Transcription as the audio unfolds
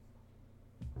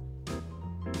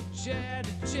Chad,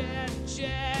 Chad,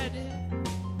 Chad.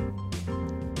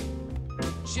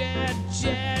 Chad,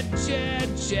 Chad,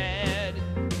 Chad, Chad.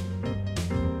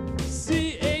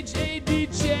 C-H-A-D,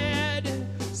 Chad.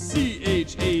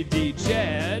 C-H-A-D,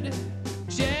 Chad.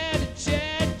 Chad,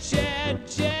 Chad, Chad,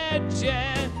 Chad,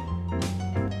 Chad.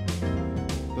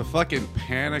 The fucking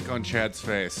panic on Chad's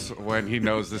face when he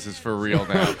knows this is for real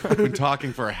now. Been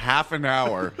talking for half an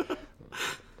hour.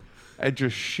 And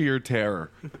just sheer terror.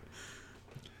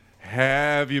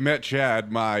 Have you met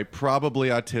Chad, my probably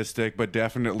autistic but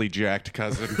definitely jacked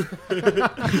cousin?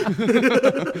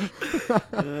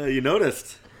 You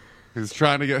noticed. who's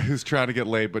trying to get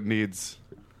laid but needs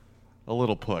a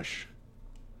little push.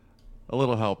 A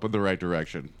little help in the right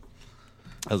direction.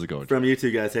 How's it going? From you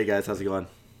two guys. Hey guys, how's it going?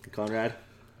 Conrad?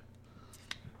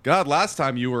 God, last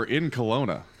time you were in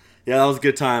Kelowna. Yeah, that was a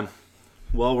good time.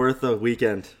 Well worth the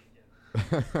weekend.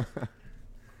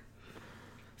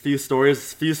 Few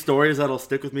stories that'll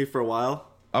stick with me for a while.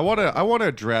 I want to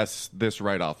address this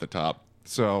right off the top.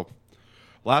 So,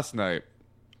 last night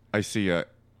I see a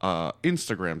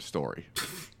Instagram story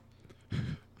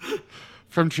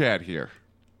from Chad here.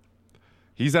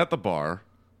 He's at the bar.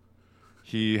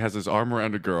 He has his arm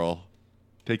around a girl,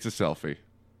 takes a selfie,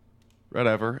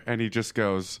 whatever, and he just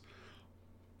goes,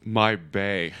 "My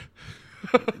bae."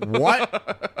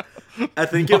 What? I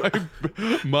think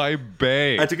my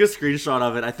bae. I took a screenshot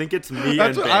of it. I think it's me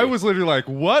That's and what, bae. I was literally like,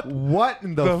 "What? What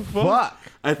in the fuck?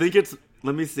 I think it's.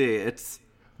 Let me see. It's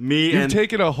me You've and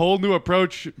taken a whole new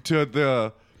approach to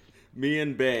the." me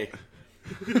and bae.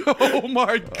 Oh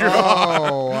my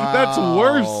god! Oh, wow. That's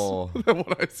worse than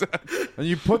what I said. And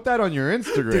you put that on your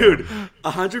Instagram. Dude,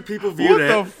 100 people viewed What it.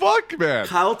 the fuck, man?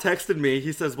 Kyle texted me.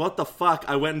 He says, "What the fuck?"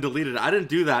 I went and deleted it. I didn't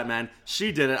do that, man.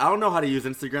 She did it. I don't know how to use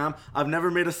Instagram. I've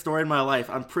never made a story in my life.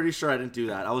 I'm pretty sure I didn't do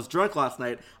that. I was drunk last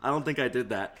night. I don't think I did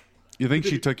that. You think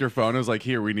she took your phone and was like,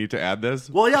 "Here, we need to add this"?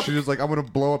 Well, yeah. She's just like, I'm going to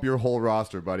blow up your whole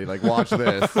roster, buddy. Like, watch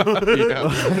this.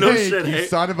 Yeah, No Hey, shit, you hey.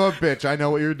 son of a bitch. I know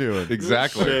what you're doing.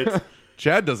 exactly. Shit.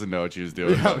 Chad doesn't know what she was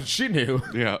doing. Yeah, she knew.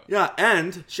 Yeah. Yeah,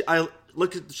 and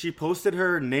she posted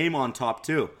her name on top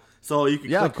too. So you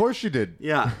can Yeah, click. of course she did.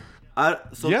 Yeah.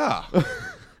 Yeah.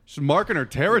 She's marking her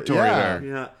territory Yeah. there.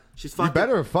 Yeah. She's You fucking.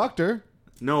 better have fucked her.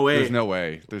 No way. There's no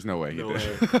way he No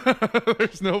did. way.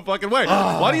 There's no fucking way.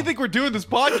 Why do you think we're doing this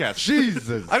podcast?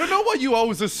 Jesus. I don't know what you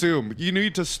always assume. You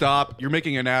need to stop. You're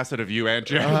making an ass out of you and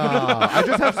Chad. I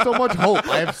just have so much hope.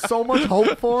 I have so much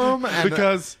hope for him. And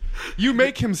Because you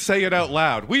make him say it out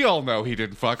loud. We all know he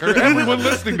didn't fuck her. Everyone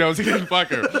listening knows he didn't fuck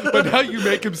her. But now you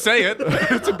make him say it.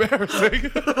 It's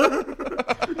embarrassing.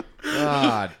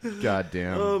 God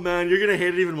damn. Oh man, you're gonna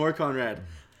hate it even more, Conrad.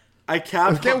 I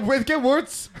cabbed. Get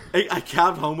worse. I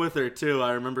cabbed home with her too.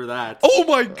 I remember that. Oh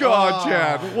my God,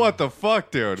 Chad. What the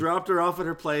fuck, dude? Dropped her off at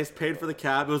her place. Paid for the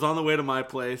cab. It was on the way to my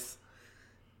place.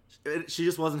 She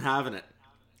just wasn't having it.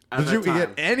 at Did that you time. get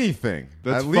anything?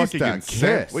 That's At least fucking that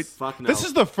insane. kiss. Wait, Fuck no. This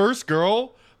is the first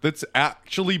girl that's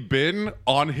actually been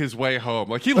on his way home.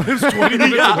 Like, he lives 20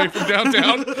 minutes Yeah. away from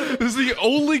downtown. This is the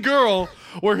only girl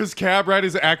where his cab ride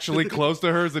is actually close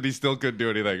to hers and he still couldn't do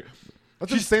anything.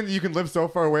 That's insane that you can live so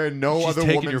far away and no She's other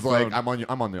taking woman's your like, phone.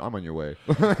 I'm on your way.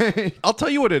 I'll tell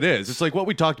you what it is. It's like what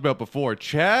we talked about before.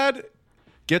 Chad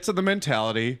gets in the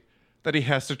mentality that he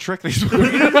has to trick these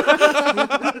women.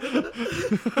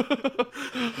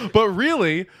 But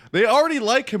really, they already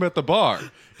like him at the bar.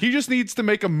 He just needs to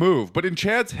make a move. But in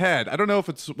Chad's head, I don't know if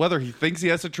it's whether he thinks he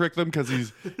has to trick them because he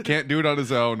can't do it on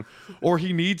his own, or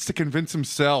he needs to convince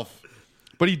himself.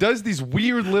 But he does these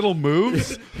weird little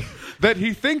moves that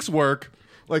he thinks work,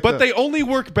 Like but the- they only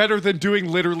work better than doing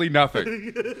literally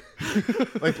nothing.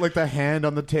 like the hand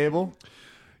on the table.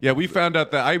 Yeah, we found out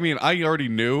that, I mean, I already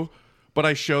knew, but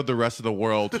I showed the rest of the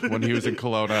world when he was in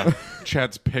Kelowna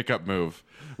Chad's pickup move.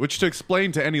 Which, to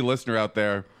explain to any listener out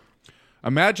there,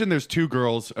 imagine there's two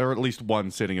girls, or at least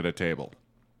one, sitting at a table.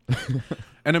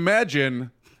 And imagine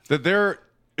that they're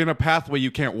in a pathway you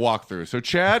can't walk through. So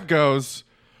Chad goes,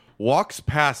 walks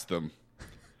past them,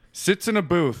 sits in a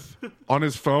booth on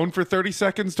his phone for 30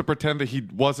 seconds to pretend that he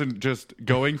wasn't just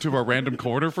going to a random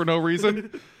corner for no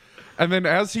reason. And then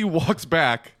as he walks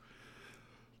back,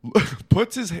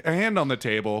 puts his hand on the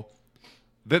table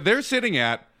that they're sitting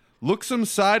at, looks him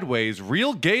sideways,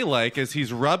 real gay-like, as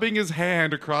he's rubbing his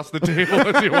hand across the table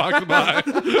as he walks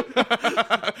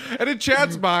by. And in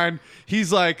Chad's mind,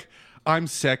 he's like, I'm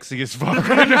sexy as fuck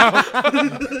right now.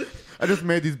 I just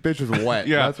made these bitches wet.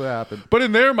 Yeah. That's what happened. But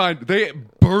in their mind, they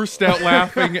burst out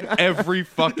laughing every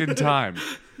fucking time.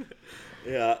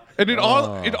 Yeah. And it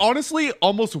honestly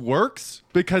almost works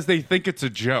because they think it's a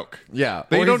joke. Yeah.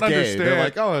 They Or don't he's gay. understand. They're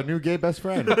like, oh, a new gay best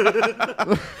friend.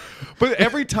 But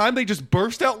every time they just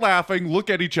burst out laughing,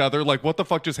 look at each other like, what the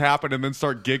fuck just happened, and then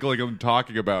start giggling and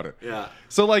talking about it. Yeah.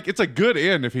 So, like, it's a good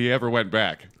in if he ever went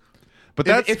back. But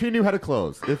that's if he knew how to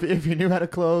close. If he knew how to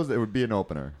close, it would be an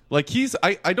opener. like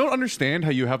I don't understand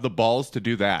how you have the balls to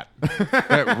do that.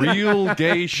 That real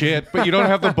gay shit, but you don't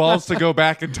have the balls to go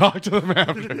back and talk to them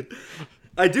after.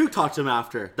 I do talk to him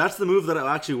after. That's the move that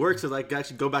actually works, is I can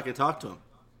actually go back and talk to him.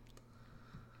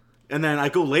 And then I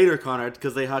go later, Conrad,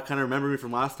 because they kind of remember me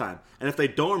from last time. And if they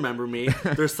don't remember me,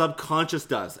 their subconscious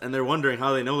does. And they're wondering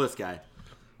how they know this guy,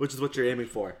 which is what you're aiming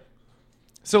for.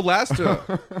 So last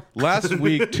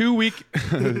week, 2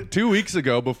 weeks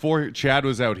ago, before Chad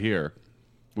was out here,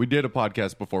 we did a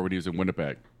podcast before when he was in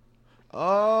Winnipeg.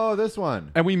 Oh, this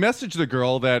one. And we messaged the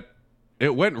girl that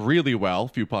it went really well a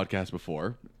few podcasts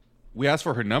before. We asked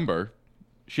for her number.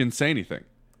 She didn't say anything.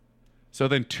 So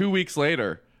then 2 weeks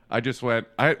later, I just went,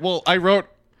 I wrote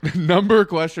number ?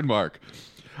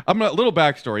 I'm a little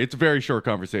backstory. It's a very short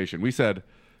conversation. We said,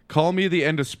 call me the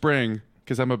end of spring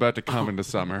because I'm about to come into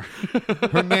summer.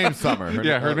 Her name's Summer.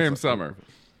 Her name's Summer.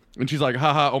 And she's like,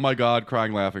 haha, oh my God,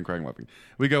 crying, laughing.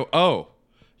 We go, oh,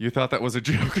 you thought that was a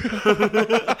joke?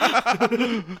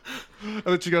 And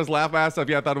then she goes, laugh ass off.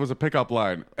 Yeah, I thought it was a pickup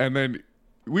line. And then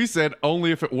we said,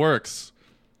 only if it works.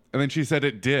 And then she said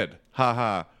it did.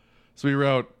 Haha. So we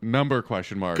wrote number ?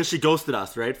 Because she ghosted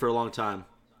us, right, for a long time.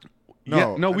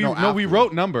 We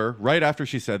wrote number right after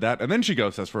she said that, and then she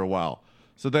ghosted us for a while.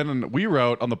 So then we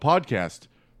wrote on the podcast,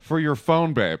 for your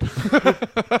phone, babe.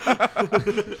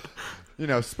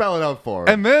 Spell it out for her.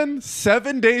 And then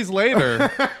 7 days later,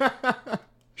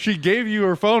 she gave you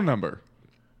her phone number.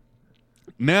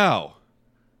 Now,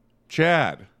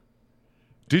 Chad,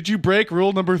 did you break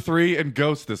rule number 3 and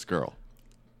ghost this girl?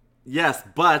 Yes,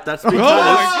 but that's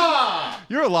because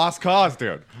You're a lost cause,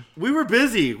 dude. we were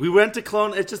busy. We went to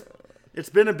Kelowna. It's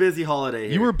been a busy holiday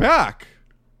here. You were back.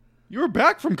 You were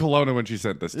back from Kelowna when she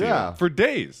sent this to you. For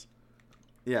days.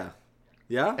 Yeah.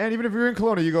 Yeah? And even if you're in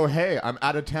Kelowna, you go, hey, I'm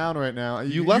out of town right now.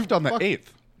 You left on the 8th.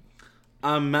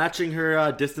 I'm matching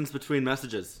her distance between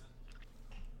messages.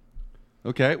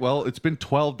 Okay, well, it's been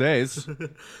 12 days.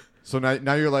 So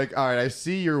now you're like, all right, I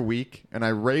see you're weak, and I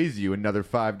raise you another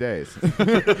 5 days.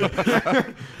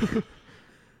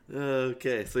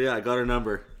 Okay, so yeah, I got her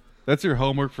number. That's your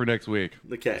homework for next week.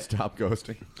 Okay. Stop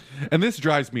ghosting. And this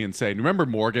drives me insane. Remember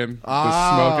Morgan?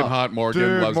 The smoking hot Morgan.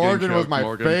 Dude, loves Morgan getting was choked my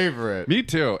Morgan. favorite. Me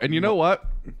too. And you know what?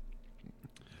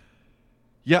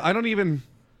 Yeah, I don't even...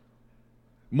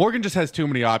 Morgan just has too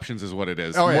many options is what it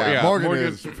is. Oh, yeah. Morgan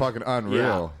is fucking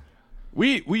unreal.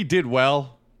 We did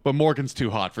well, but Morgan's too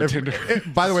hot for Tinder.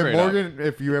 By the way, Straight Morgan,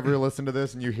 if you ever listen to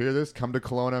this and you hear this, come to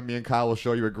Kelowna. Me and Kyle will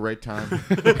show you a great time.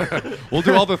 We'll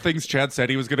do all the things Chad said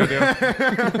he was going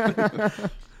to do.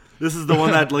 This is the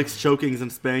one that likes chokings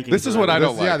and spankings. This is what I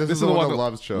don't like. Yeah, this is the one that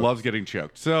loves choke. Loves getting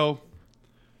choked. So,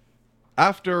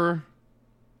 after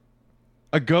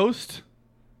a ghost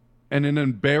and an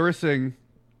embarrassing...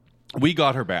 We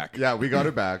got her back. Yeah, we got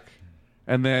her back.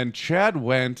 And then Chad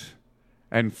went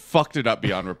and fucked it up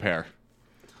beyond repair.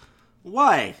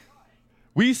 Why?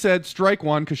 We said strike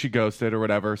 1 because she ghosted or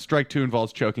whatever. Strike 2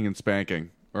 involves choking and spanking.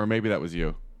 Or maybe that was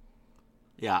you.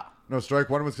 Yeah. No, strike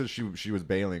 1 was because she was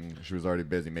bailing. She was already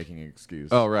busy making an excuse.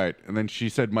 Oh, right. And then she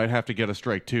said might have to get a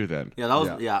strike 2 then. Yeah, that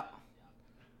was... Yeah.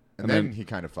 And then he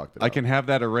kind of fucked it up. I can have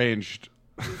that arranged.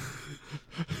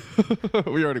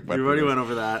 We already went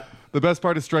over that. The best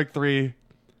part is strike 3,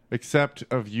 except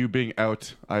of you being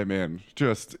out, I'm in.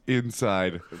 Just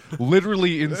inside.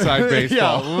 Literally inside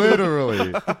baseball. Yeah,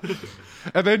 literally.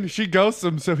 And then she ghosts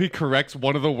him, so he corrects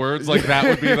one of the words. Like, that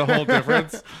would be the whole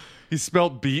difference. He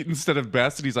spelled beat instead of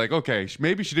best, and he's like, okay,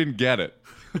 maybe she didn't get it.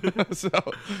 So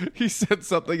he said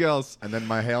something else. And then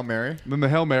my Hail Mary. And then the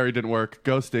Hail Mary didn't work.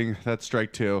 Ghosting, that's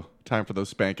strike 2. Time for those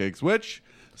spankings, which,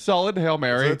 solid Hail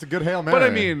Mary. So it's a good Hail Mary. But I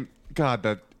mean, God,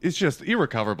 that it's just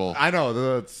irrecoverable. I know.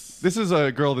 This is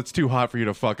a girl that's too hot for you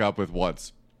to fuck up with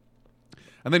once.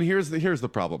 And then here's the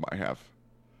problem I have.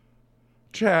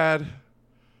 Chad,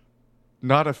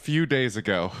 not a few days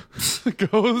ago,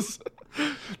 goes...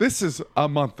 This is a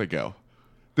month ago.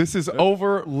 This is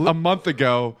over a month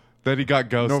ago that he got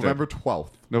ghosted. November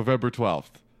 12th. November 12th.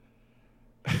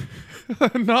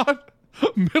 Not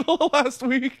middle of last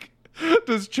week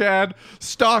does Chad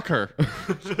stalk her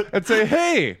and say,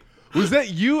 hey, was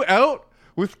that you out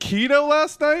with Keto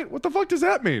last night? What the fuck does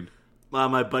that mean?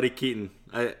 My buddy Keaton.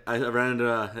 I ran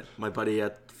into my buddy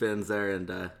at Finn's there,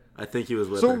 and I think he was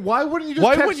with So her. why wouldn't you just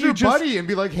Why text wouldn't your you just- buddy and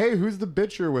be like, "Hey, who's the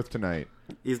bitch you're with tonight?"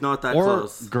 He's not that Or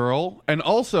close. girl. And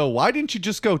also, why didn't you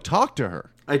just go talk to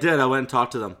her? I did. I went and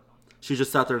talked to them. She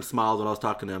just sat there and smiled when I was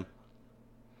talking to him.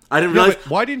 I didn't Yeah, realize. but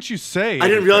why didn't you say? I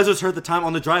didn't realize it was her at the time.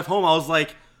 On the drive home, I was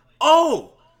like,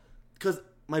 "Oh," because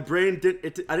my brain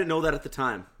didn't. I didn't know that at the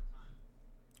time.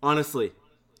 Honestly,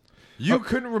 You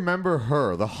couldn't remember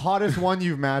her, the hottest one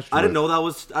you've matched with. I didn't know that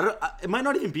was. It might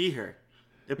not even be her.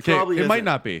 It Okay, probably. it might isn't.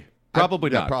 not be.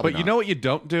 Probably yeah, not. probably But you not. know what you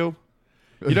don't do?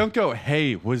 You don't go,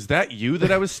 "Hey, was that you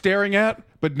that I was staring at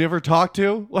but never talked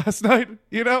to last night?"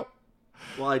 You know?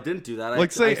 Well, I didn't do that.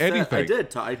 Like, say I said- anything. I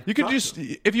did. You could just,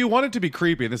 if you wanted to be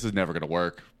creepy, and this is never going to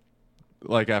work,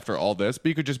 like after all this, but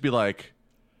you could just be like,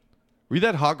 "Were you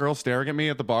that hot girl staring at me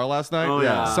at the bar last night?" Oh,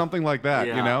 yeah. Something like that,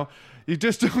 you Yeah. know? You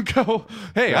just don't go,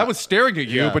 "Hey, I was staring at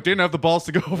you, Yeah. but didn't have the balls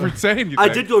to go over and say anything." I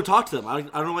did go talk to them. I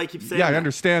don't know why I keep saying. Yeah, I that.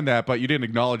 understand that, but you didn't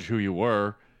acknowledge who you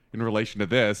were in relation to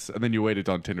this, and then you waited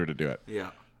on Tinder to do it. Yeah.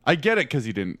 I get it because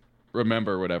you didn't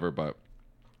remember or whatever, but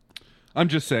I'm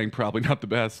just saying probably not the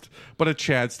best, but a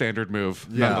Chad standard move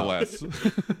Yeah. nonetheless.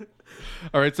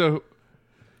 All right, so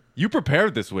you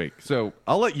prepared this week, so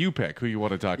I'll let you pick who you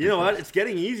want to talk to. You know what? first. It's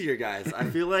getting easier, guys. I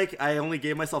feel like I only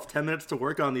gave myself 10 minutes to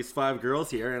work on these 5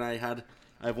 girls here, and I have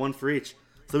one for each.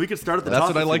 So we could start at the That's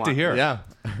top. what I if you like to want. hear. Yeah,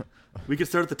 We could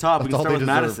start at the top. We that's can all start they with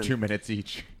deserve. Madison. 2 minutes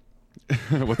each.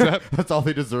 What's that? That's all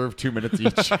they deserve. 2 minutes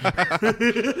each.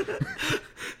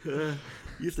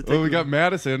 Used to take Well, we got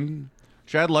Madison.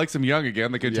 Chad likes him young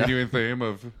again, the continuing Yeah. theme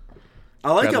of.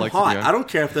 I like Chad them likes hot. them young. I don't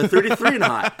care if they're 33 and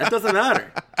hot. It doesn't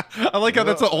matter. I like how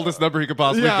that's the oldest number he could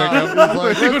possibly think yeah, of.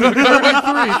 like, 33.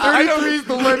 33 is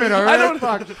the limit. All right,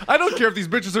 fuck. I don't care if these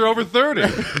bitches are over 30.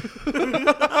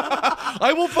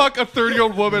 I will fuck a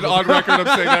 30-year-old woman on record. I'm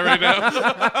saying that right now.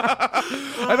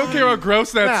 I don't care how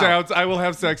gross that Now. sounds. I will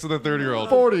have sex with a 30-year-old.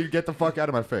 40, get the fuck out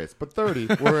of my face. But 30,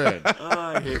 we're in. Oh,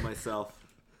 I hate myself.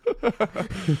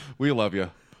 We love you.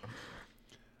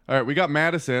 All right, we got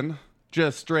Madison.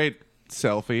 Just straight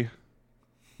selfie.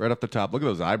 Right up the top. Look at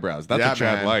those eyebrows. That's Yeah, what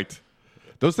Chad man. liked.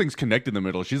 Those things connect in the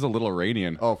middle. She's a little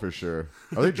Iranian. Oh, for sure.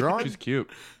 Are they drawn? She's cute.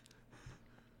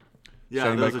 Yeah,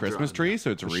 Standing by those are Christmas drawn. tree,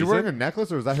 so it's Is she wearing a reason.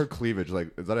 necklace or is that her cleavage? Like,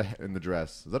 is that in the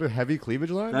dress? Is that a heavy cleavage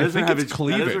line? That is think her heavy, it's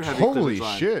cleavage. that is her heavy Holy cleavage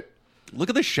line. shit. Look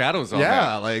at the shadows on Yeah,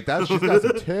 that. like that. She's got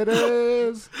some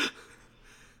titties.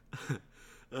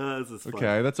 This is fun.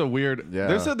 Okay, that's a weird. Yeah.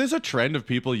 There's a trend of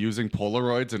people using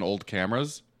Polaroids and old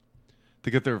cameras to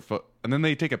get their and then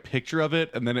they take a picture of it,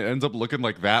 and then it ends up looking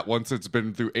like that once it's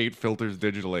been through 8 filters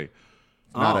digitally.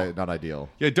 Not ideal.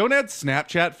 Yeah, don't add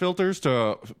Snapchat filters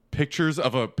to pictures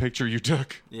of a picture you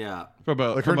took Yeah. from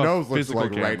a Like from her a nose looks physical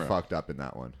like right camera. fucked up in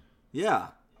that one. Yeah.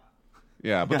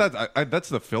 Yeah, but that's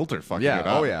the filter fucking Yeah. it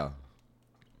up. Oh yeah.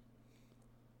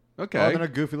 Okay. Oh, and then a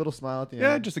goofy little smile at the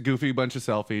yeah, end. just a goofy bunch of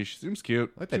selfies. She seems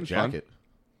cute. I like that Seems jacket.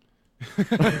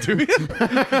 Fun. Do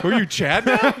you? Were you Chad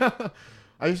now?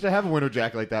 I used to have a winter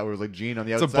jacket like that where it was like jean on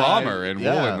the It's a outside. bomber and wool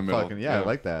in the middle. Fucking, Yeah. I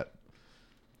like that.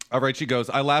 All right, she goes,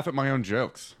 "I laugh at my own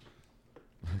jokes."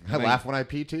 I laugh when I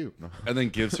pee too. No. And then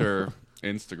gives her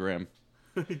Instagram,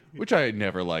 which I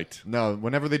never liked. No,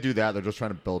 whenever they do that, they're just trying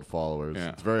to build followers. Yeah.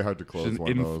 It's very hard to close She's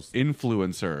one an of those.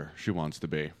 influencer she wants to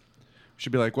be.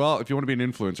 She'd be like, well, if you want to be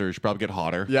an influencer, you should probably get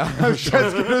hotter. Yeah, I was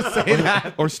just gonna say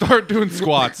that. Or start doing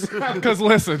squats. Because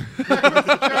listen,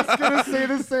 I was gonna say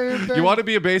the same thing. you want to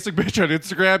be a basic bitch on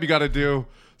Instagram, you got to do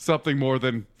something more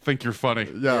than think you're funny.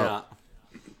 Yeah. Yeah.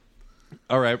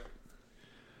 All right.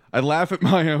 I laugh at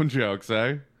my own jokes,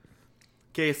 eh?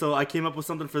 Okay, so I came up with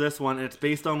something for this one, and it's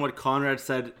based on what Conrad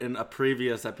said in a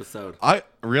previous episode. I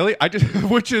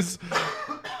which is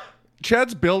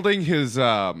Chad's building his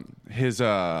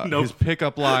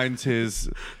pickup lines, his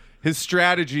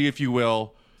strategy, if you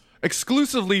will,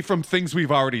 exclusively from things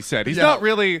we've already said. He's Yeah. not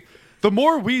really. The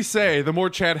more we say, the more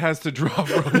Chad has to draw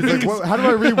from. Like, how do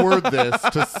I reword this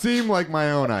to seem like my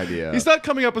own idea? He's not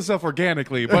coming up with stuff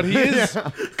organically, but he is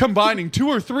combining 2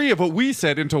 or 3 of what we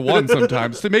said into one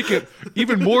sometimes to make it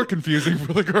even more confusing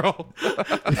for the girl.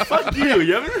 Fuck you!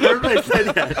 You haven't heard what I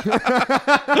said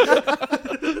yet.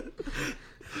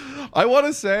 I want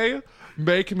to say,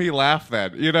 make me laugh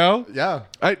then, you know? Yeah.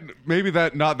 Maybe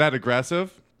not that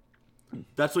aggressive.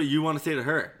 That's what you want to say to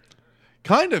her.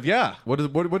 Kind of, yeah. What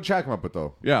did Chad come up with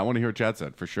though? Yeah, I want to hear what Chad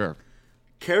said, for sure.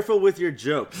 Careful with your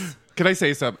jokes. Can I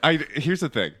say something? Here's the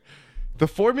thing. The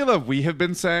formula we have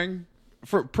been saying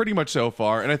for pretty much so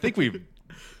far, and I think we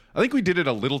did it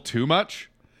a little too much,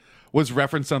 was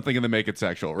reference something in the Make It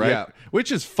Sexual, right? Yeah.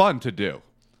 Which is fun to do.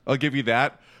 I'll give you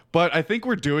that. But I think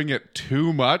we're doing it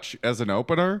too much as an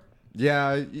opener.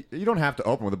 Yeah, you don't have to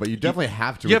open with it, but you definitely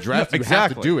have to You address. You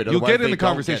exactly. have to do it. You'll otherwise get in they the don't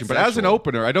conversation, get but as an sexual.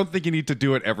 opener, I don't think you need to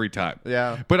do it every time.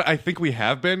 Yeah. But I think we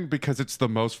have been because it's the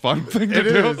most fun thing to It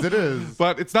do. is, it is.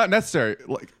 But it's not necessary.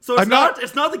 Like, So it's I'm not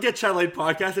the Get Chad Laid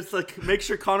podcast. It's like Make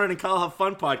Sure Connor and Kyle Have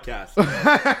Fun podcast.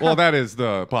 Well, that is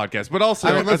the podcast, but also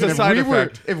I mean, listen, as a side if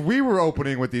effect. if we were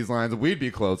opening with these lines, we'd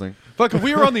be closing. Fuck, if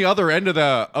we were on the other end of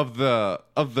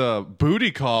the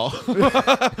booty call,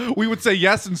 we would say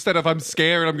yes instead of I'm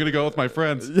scared. I'm gonna go with my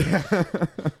friends.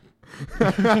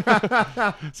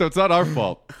 So it's not our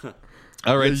fault.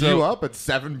 All right, Are so you up at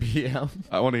 7 p.m.?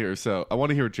 I want to hear. So I want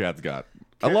to hear what Chad's got.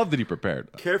 I love that he prepared.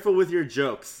 Careful with your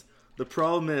jokes. The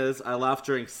problem is I laugh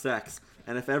during sex.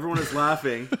 And if everyone is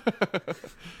laughing, and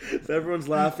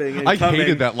I coming,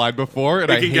 hated that line before,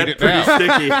 and it I can hate get it pretty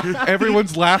now. sticky.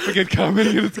 Everyone's laughing and coming,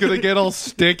 and it's gonna get all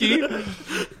sticky.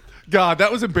 God,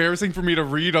 that was embarrassing for me to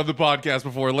read on the podcast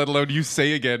before, let alone you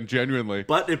say again. Genuinely,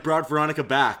 But it brought Veronica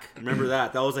back. Remember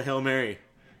that? That was a Hail Mary.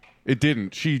 it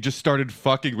didn't. She just started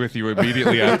fucking with you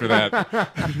immediately after that.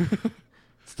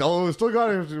 Still got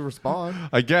to respond.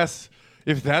 I guess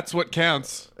if that's what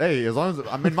counts, Hey, as long as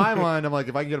I'm in my mind, I'm like,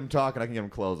 if I can get him talking, I can get him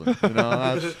closing. You know,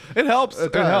 that's, it helps.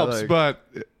 It does, helps, like- but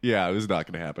yeah, it was not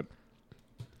gonna happen.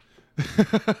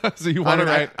 So you I want to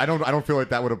don't, write? I don't feel like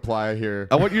that would apply here.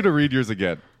 I want you to read yours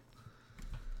again.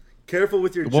 Careful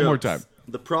with your jokes. One more time.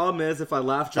 The problem is if I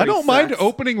laugh I during don't mind sex,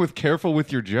 opening with "careful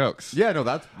with your jokes." Yeah, no,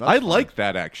 that's I fine. like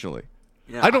that actually.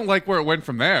 Yeah. I don't like where it went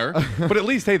from there, but at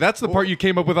least, hey, that's the part you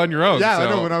came up with on your own. Yeah, so. I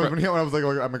know. When I was like,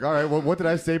 I'm like, all right, well, what did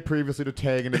I say previously to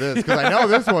tag into this? Because I know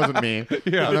this wasn't me.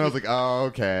 Yeah. And then I was like, oh,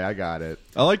 okay, I got it.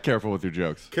 I like careful with your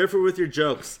jokes. Careful with your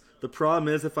jokes. The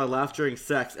problem is if I laugh during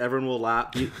sex, everyone will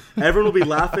laugh. Everyone will be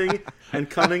laughing and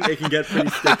coming. It can get pretty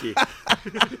sticky.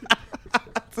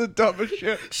 That's the dumbest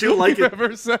shit She'll like we've it.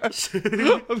 ever said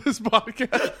on this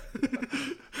podcast.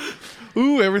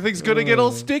 Ooh, everything's gonna get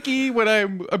all sticky when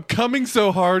I'm coming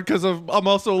so hard because I'm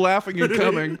also laughing and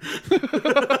coming,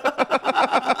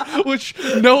 which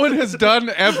no one has done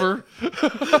ever.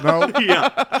 No, Yeah.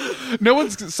 No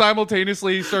one's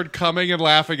simultaneously started coming and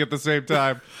laughing at the same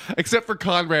time, except for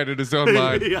Conrad in his own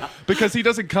mind, Yeah. because he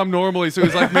doesn't come normally. So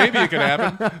he's like, maybe it could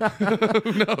happen.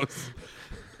 Who knows?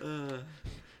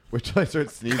 wait till I start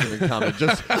sneezing and coming.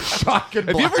 Just shock and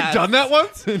Have you ever blast. done that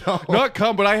once? No. Not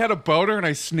come, but I had a boner and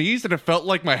I sneezed and it felt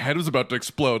like my head was about to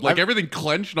explode. Like everything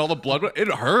clenched and all the blood. It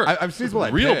hurt. I've sneezed while I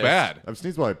real pissed. bad. I've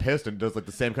sneezed while I pissed and it does like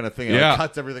the same kind of thing. It Yeah. like,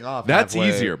 cuts everything off. That's halfway.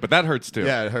 easier, but that hurts too.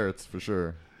 Yeah, it hurts for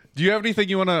sure. Do you have anything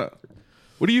you want to?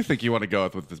 What do you think you want to go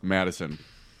with this Madison?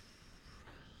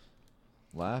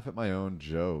 Laugh at my own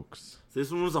jokes.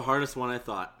 This one was the hardest one, I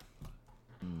thought.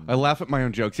 I laugh at my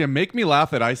own jokes. Yeah, make me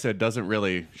laugh that I said doesn't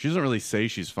really. She doesn't really say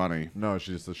she's funny. No,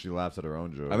 she laughs at her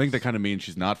own jokes. I think that kind of means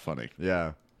she's not funny.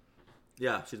 Yeah.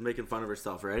 Yeah, she's making fun of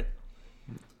herself, right?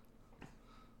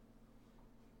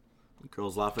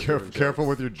 Girls laugh at their own Careful jokes.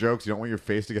 with your jokes. You don't want your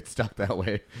face to get stuck that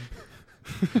way.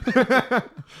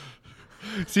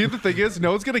 See, the thing is,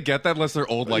 no one's gonna get that unless they're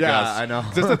old like Yeah, us. I know.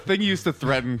 That's a thing you used to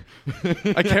threaten.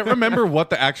 I can't remember what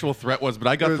the actual threat was, but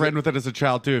I got threatened with it as a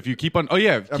child too. If you keep on,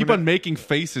 on making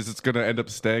faces, it's gonna end up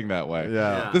staying that way.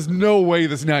 Yeah. There's no way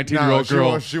this 19-year-old she girl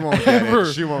won't- she won't get it. ever,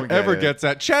 She won't get ever it. gets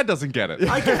that. Chad doesn't get it.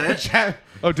 I get it,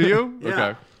 Oh, do you? Yeah.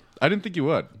 Okay. I didn't think you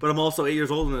would. but I'm also 8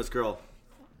 years older than this girl.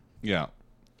 Yeah.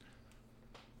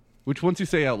 Which ones you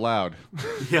say out loud?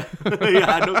 Yeah,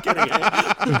 yeah, no kidding.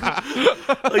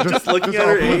 Like just looking at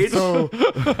her age,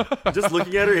 just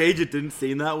looking at her age, it didn't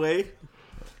seem that way.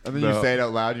 And then No. you say it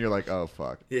out loud, and you're like, "Oh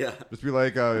fuck!" Yeah, Just be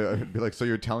like, "So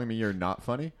you're telling me you're not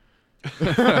funny?"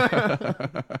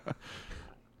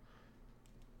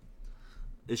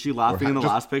 is she laughing in the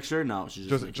just- last picture? No, she's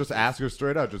just Just ask her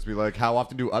straight out. Just be like, "How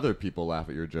often do other people laugh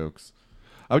at your jokes?"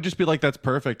 I would just be like, that's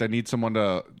perfect. I need someone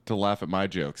to laugh at my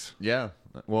jokes. Yeah.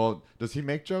 Well, does he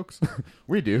make jokes?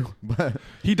 We do, but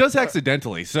He does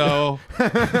accidentally, so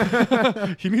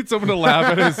he needs someone to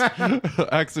laugh at his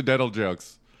accidental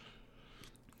jokes.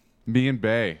 Me and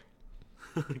Bay.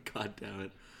 God damn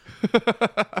it!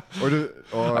 So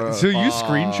you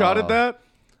screenshotted that?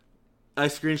 I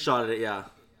screenshotted it. Yeah,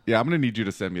 Yeah, I'm gonna need you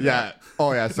to send me yeah.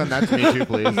 Oh yeah, send that to me too,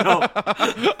 please.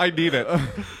 that. I need it.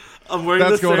 I'm wearing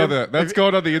That's the going same. on that's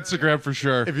going on the Instagram for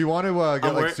sure. If you want to get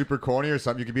I'm like wearing- super corny or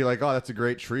something, you could be like, "Oh, that's a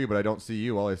great tree, but I don't see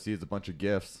you. All I see is a bunch of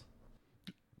gifts."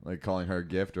 Like calling her a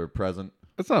gift or a present.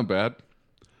 That's not bad.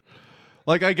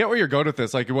 Like, I get where you're going with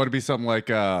this. Like, you want to be something like,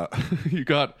 you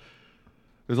got,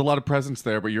 there's a lot of presents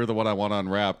there, but you're the one I want to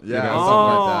unwrap. Yeah. You know, something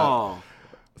like Oh,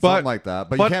 Something like that,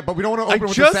 but you can't. But we don't want to open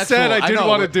with just the sexual. said I didn't know,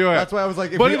 want to do it. That's why I was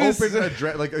like, if But we it is-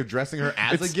 open like addressing her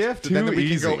as It's a gift, too then we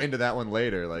easy. can go into that one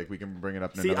later. Like we can bring it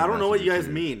up. In See, another I don't know what you message guys or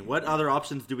two. mean. What other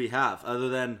options do we have other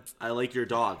than I like your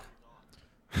dog?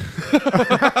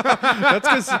 That's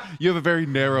because you have a very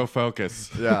narrow focus.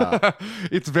 Yeah.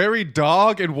 It's very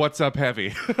dog and what's up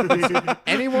heavy.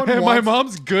 Anyone And my wants,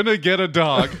 mom's gonna get a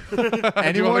dog. Do you want to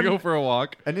Anyone- go for a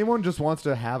walk? anyone just wants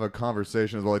to have a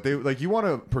conversation as well. Like you want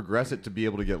to progress it to be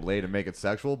able to get laid and make it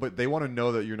sexual, but they want to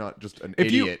know that you're not just an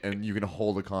If you- idiot and you can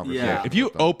hold a conversation. Yeah. If you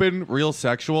with them. open real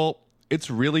sexual, it's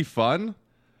really fun,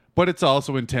 but it's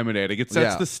also intimidating. It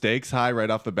sets Yeah. the stakes high right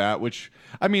off the bat, which,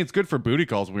 I mean, it's good for booty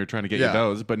calls when we were trying to get you Yeah.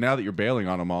 those, but now that you're bailing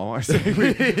on them all, I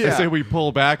say we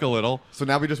pull back a little. So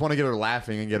now we just want to get her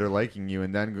laughing and get her liking you,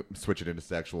 and then switch it into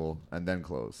sexual, and then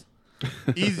close.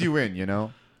 Ease you in, you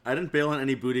know. I didn't bail on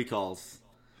any booty calls.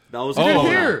 That was Oh, Kelowna.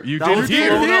 here. You that did was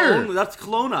here. Kelowna Here. only. That's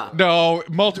Kelowna. No,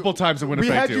 multiple times in Winnipeg,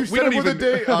 We had too. you we set don't up with even, a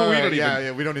date. we All right, don't yeah, even,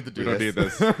 yeah, we don't need to do we don't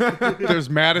this. need this. There's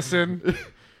Madison,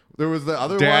 There was the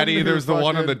other Daddy. one. There who was the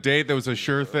one on the fucking- date that was a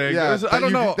sure thing. Yeah, There's- I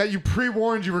don't know. That you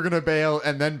pre-warned you were gonna bail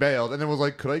and then bailed, and then was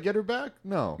like, "Could I get her back?"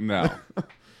 No. No.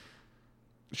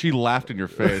 She laughed in your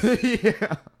face.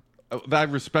 Yeah. I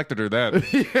respected her then.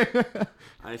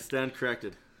 I stand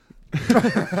corrected.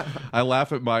 I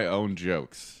laugh at my own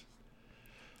jokes.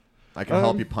 I can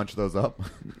help you punch those up.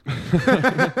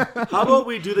 How about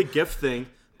we do the gift thing,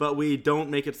 but we don't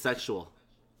make it sexual?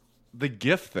 The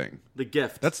gift thing. The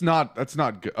gift. That's not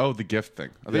good. Oh, the gift thing.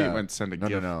 I think Yeah. you meant send a no,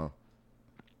 gift. No.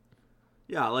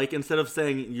 Yeah, like instead of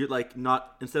saying you like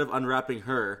not instead of unwrapping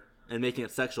her and making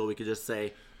it sexual, we could just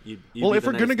say you. Well, if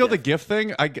we're gonna go the gift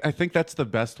thing, I think that's the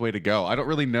best way to go. I don't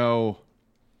really know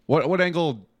what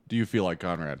angle do you feel like,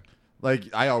 Conrad? Like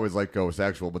I always like go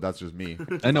sexual, but that's just me.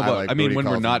 I know, but like I mean, booty when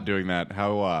we're calls not and- doing that,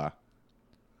 how?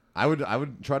 I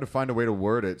would try to find a way to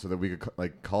word it so that we could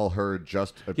like call her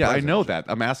just. A Yeah, I present. know that.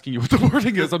 I'm asking you what the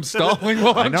wording is. I'm stalling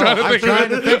while I'm No, trying to I'm think. trying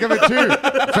to think of it too.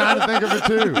 I'm trying to think of it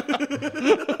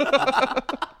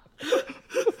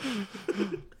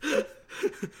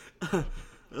too.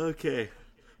 Okay.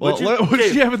 Well, What'd you- what does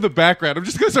okay. she have in the background? I'm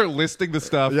just gonna start listing the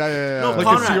stuff. Yeah. No, Like a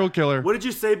Conrad, serial killer. What did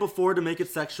you say before to make it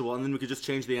sexual, and then we could just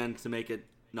change the end to make it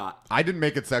not? I didn't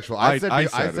make it sexual. I I said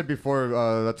said it. before,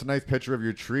 that's a nice picture of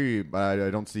your tree, but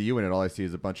I don't see you in it. All I see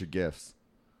is a bunch of gifts.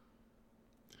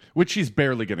 Which she's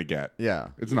barely gonna get. Yeah.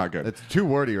 It's not good. It's too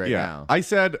wordy right Yeah, now. I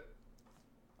said,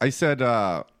 there's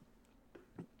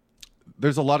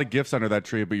a lot of gifts under that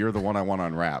tree, but you're the one I want to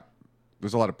unwrap.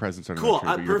 There's a lot of presents under Cool.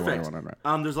 that tree, but you're the one I Perfect. want to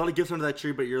unwrap. There's a lot of gifts under that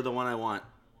tree, but you're the one I want.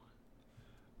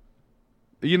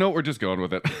 You know, we're just going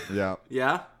with it. Yeah.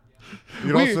 Yeah.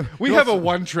 You could also- we you have also- a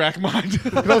one-track mind. You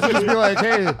could also just be like,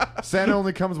 hey, Santa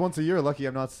only comes once a year. Lucky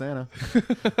I'm not Santa.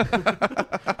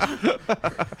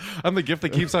 I'm the gift that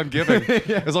keeps on giving.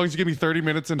 As long as you give me 30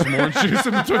 minutes and some orange juice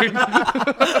in between.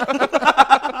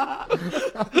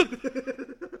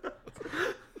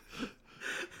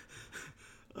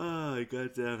 Oh,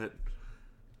 God damn it.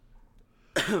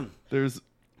 There's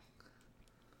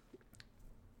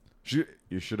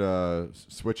You should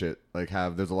switch it. Like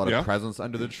there's a lot Yeah? of presents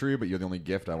under the tree, but you're the only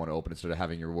gift I want to open instead of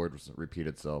having your word repeat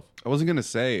itself. I wasn't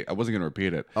gonna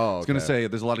repeat it. Oh, I was gonna okay. say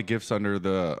there's a lot of gifts under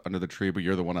the tree, but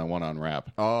you're the one I want to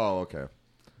unwrap. Oh, okay.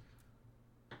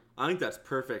 I think that's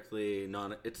perfectly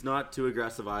it's not too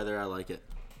aggressive either. I like it.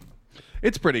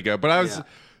 It's pretty good, but I was Yeah.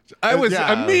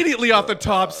 Yeah. immediately off the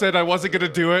top said I wasn't gonna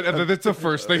do it, and then it's the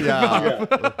first thing. Yeah.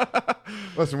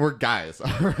 Listen, we're guys. All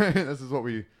right, this is what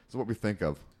we think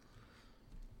of.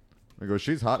 I go,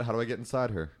 she's hot. How do I get inside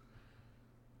her?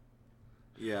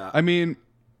 Yeah. I mean,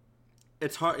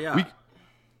 It's hard. Yeah. we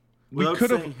Without could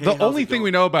saying, have. "Hey, The how's only it thing going?"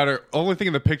 we know about her, only thing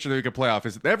in the picture that we could play off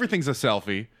is everything's a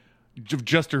selfie,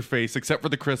 just her face, except for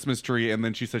the Christmas tree, and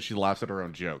then she said she laughs at her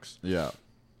own jokes. Yeah.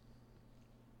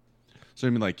 So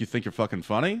I mean, like, you think you're fucking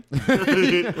funny?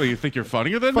 Well, you think you're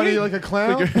funnier than Funny me? like a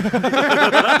clown?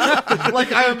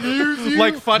 Like I amuse you?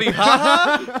 Like funny,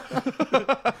 haha.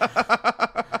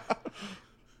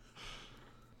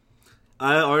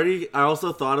 I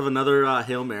also thought of another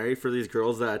Hail Mary for these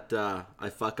girls that I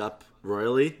fuck up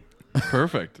royally.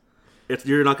 Perfect.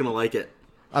 You're not gonna like it.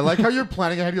 I like how you're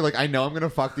planning ahead. You're like, I know I'm going to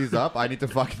fuck these up. I need to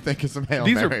fucking think of some Hail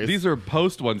Marys. These are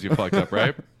post ones you fucked up,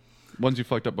 right? Ones you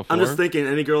fucked up before. I'm just thinking,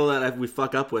 any girl that we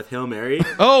fuck up with, Hail Mary.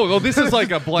 Oh, well, this is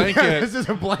like a blanket. This is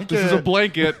a blanket. This is a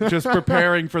blanket just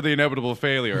preparing for the inevitable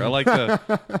failure. I like the.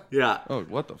 Yeah. Oh,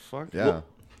 what the fuck? Yeah. Well,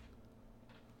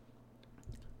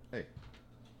 hey,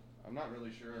 I'm not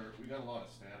really sure. We got a lot of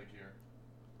static here.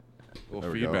 A little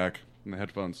There we go. feedback in the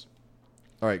headphones.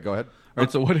 All right, go ahead. All right,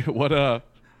 so what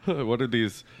are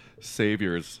these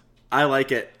saviors? I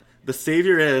like it. The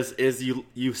savior is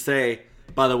you say,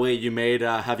 by the way, you made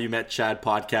Have You Met Chad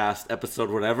podcast episode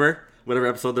whatever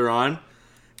episode they're on,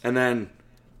 and then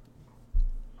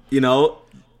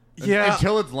Yeah.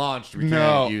 Until it's launched, we No,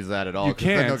 can't use that at all. You 'cause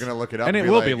then can't. they're going to look it up. And it be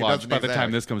will like, be it launched doesn't by the time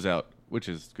exist. this comes out, which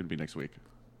is going to be next week.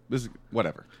 This is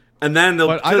whatever. and then they'll.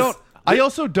 But I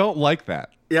also don't like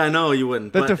that. Yeah, I know you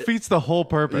wouldn't. That but defeats the whole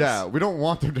purpose. Yeah, we don't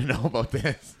want them to know about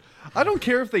this. I don't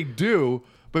care if they do,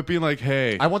 but being like,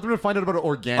 hey, I want them to find out about it I'm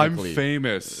organically.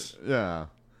 famous. Yeah.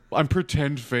 I'm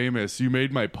pretend famous. You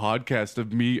made my podcast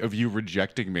of you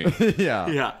rejecting me. Yeah.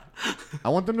 Yeah. I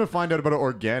want them to find out about it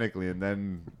organically and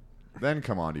then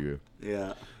come on to you.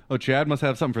 Yeah. Oh, Chad must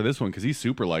have something for this one because he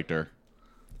super liked her.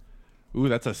 Ooh,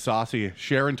 that's a saucy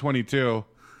Sharon 22.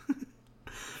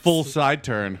 Full side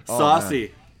turn.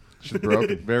 Saucy. She's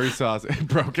broken. Very saucy.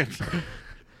 Broken.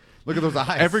 Look at those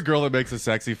eyes. Every girl that makes a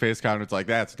sexy face comment's like,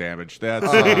 that's damaged.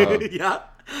 That's Yeah.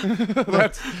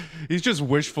 that's he's just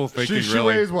wishful thinking, she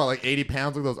really. weighs what, like 80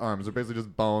 pounds? Look at those arms. They're basically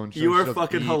just bone. You are doesn't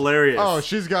fucking eat. hilarious. Oh,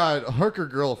 she's got hooker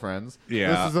girlfriends.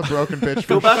 Yeah. This is a broken bitch.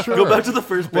 Go for back. sure. Go back to the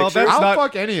first picture. Well, that's I'll not-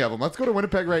 fuck any of them. Let's go to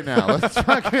Winnipeg right now. Let's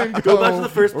fucking Go back to the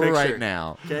first picture right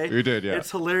now. Okay. You did, yeah.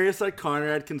 It's hilarious that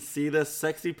Conrad can see this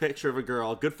sexy picture of a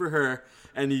girl. Good for her.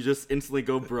 And you just instantly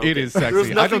go broken. It is There's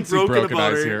sexy. I nothing don't see broken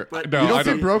about eyes her, here. but No, You don't I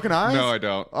see broken eyes? No, I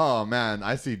don't. Oh man,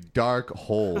 I see dark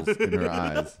holes in her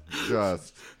eyes.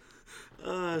 Just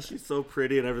she's so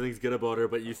pretty and everything's good about her,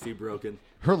 but you see broken.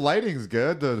 her lighting's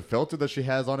good. The filter that she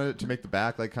has on it to make the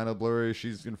back like kind of blurry.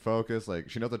 She's in focus. Like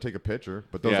she knows how to take a picture,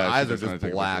 but those Yeah, she eyes are does know how just to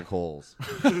take a black picture. holes.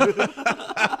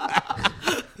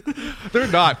 They're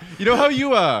not. You know how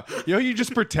you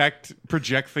just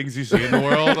project things you see in the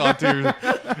world onto.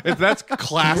 That's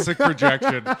classic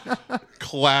projection.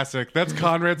 Classic. That's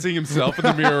Conrad seeing himself in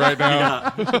the mirror right now.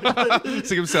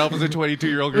 Seeing himself as a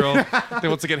 22-year-old girl that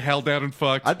wants to get held down and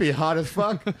fucked. I'd be hot as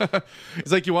fuck.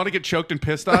 He's like, you want to get choked and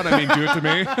pissed on? I mean, do it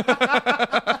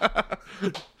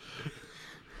to me.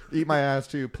 Eat my ass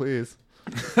too, please.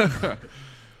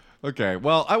 Okay.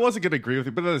 Well, I wasn't going to agree with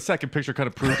you, but then the second picture kind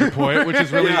of proved your point, which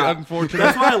is really Yeah. unfortunate.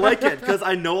 That's why I like it, because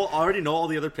I already know all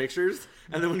the other pictures,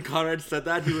 and then when Conrad said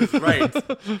that, he was right.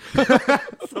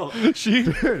 So She.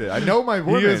 Dude, I know my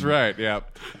woman. He is right, yeah.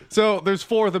 So there's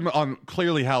 4 of them on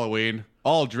clearly Halloween,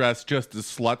 all dressed just as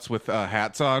sluts with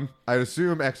hats on. I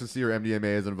assume ecstasy or MDMA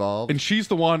is involved. And she's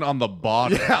the one on the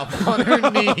bottom. Yeah, on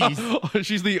her knees.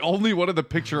 She's the only one in the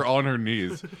picture on her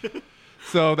knees.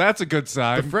 So that's a good The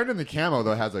sign. friend in the camo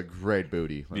though has a great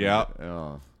booty. Yeah.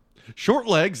 Oh. Short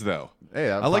legs, though. Hey,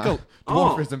 I like a.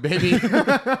 dwarfism, baby.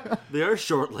 they are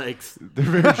short legs. They're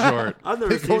very short. I've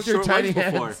never They go seen with your short tiny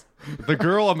legs before. hands. The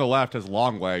girl on the left has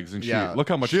long legs, and Yeah. look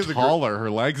how much She has a gr- taller her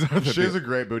legs are. Than She has the- a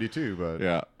great booty too, but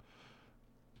Yeah.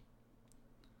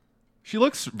 She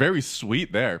looks very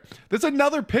sweet there. There's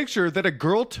another picture that a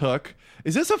girl took.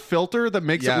 Is this a filter that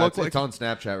makes it look it's, like? it's on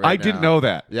Snapchat right now. I didn't know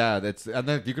that. Yeah, that's and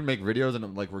then you can make videos and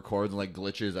it like records and like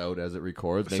glitches out as it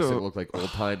records, makes So- it look like old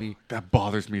timey. That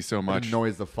bothers me so It much.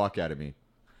 annoys the fuck out of me.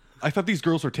 I thought these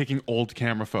girls were taking old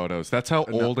camera photos. That's how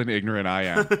old and ignorant I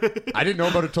am. I didn't know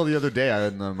about it till the other day.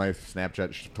 My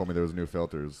Snapchat told me there was new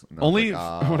filters. And I was Only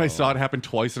like, when I oh. saw it happen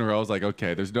twice in a row, I was like,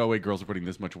 okay, there's no way girls are putting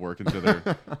this much work into their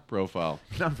profile.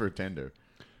 Not for Tinder.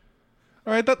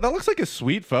 All right, that looks like a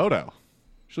sweet photo.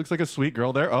 She looks like a sweet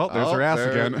girl there. Oh, there's her ass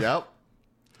there- again. Yep.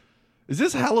 Is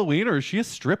this Halloween or is she a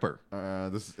stripper?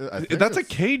 I think That's a it's-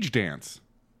 cage dance.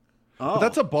 Oh, But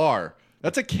that's a bar.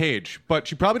 That's a cage, but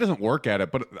she probably doesn't work at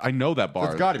it. But I know that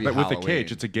bar. It's gotta be That with a Halloween.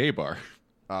 cage. It's a gay bar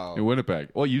Oh. in Winnipeg.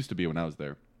 Well, it used to be when I was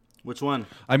there. which one?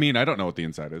 I mean, I don't know what the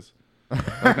inside is.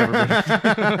 I've never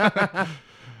been.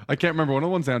 I can't remember. One of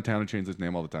the ones downtown and changes its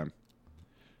name all the time.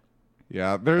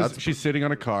 Yeah, she's sitting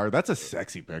on a car. That's a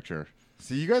sexy picture.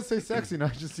 See, you guys say sexy, and I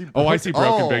just see. Oh, I see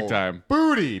broken big time.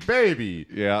 Booty, baby.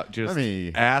 Yeah, just Let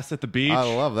me- ass at the beach. I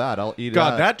love that. I'll eat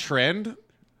God, it. that trend.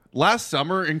 Last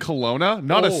summer in Kelowna,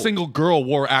 not a Oh. single girl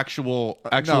wore actual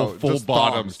no, full just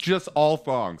bottoms, thongs. just all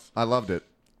thongs. I loved it.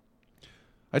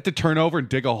 I had to turn over and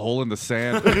dig a hole in the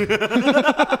sand.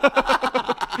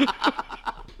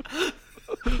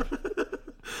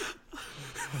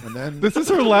 And then This is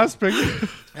her last picture.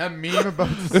 a meme about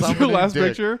This is her summoning last dick.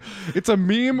 picture. It's a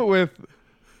meme with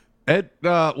Ed,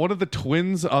 one of the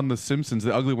twins on The Simpsons,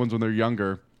 the ugly ones when they're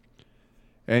younger,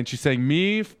 and she's saying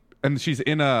me, and she's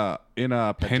in a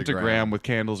pentagram with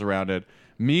candles around it.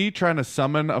 Me trying to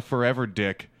summon a forever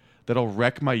dick that'll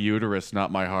wreck my uterus,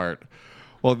 not my heart.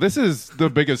 Well, this is the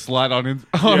biggest slut on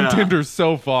Yeah. Tinder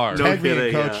so far. No Tag me in,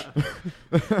 kidding, coach.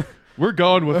 yeah. We're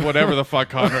going with whatever the fuck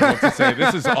Conrad wants to say.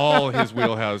 This is all his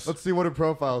wheelhouse. Let's see what her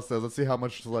profile says. Let's see how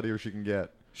much sluttier she can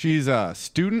get. She's a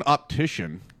student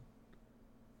optician.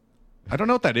 I don't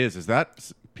know what that is. Is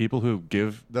that people who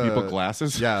give people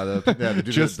glasses? Yeah, they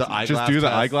do Just- the just eyeglass do the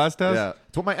test. eyeglass test? Yeah,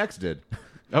 it's what my ex did.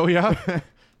 Oh, yeah?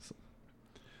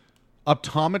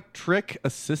 Optometric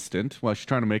assistant. Well, she's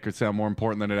trying to make it sound more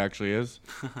important than it actually is.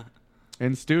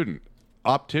 And student.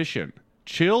 Optician.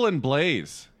 Chill and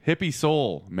blaze. Hippie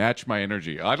soul. Match my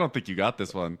energy. I don't think you got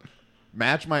this one.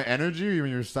 Match my energy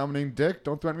when you're summoning dick.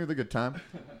 Don't threaten me with a good time.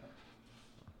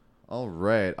 All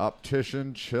right,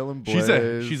 optician, chill and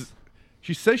blaze.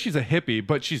 She says she's a hippie,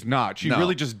 but she's not. She No.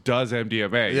 really just does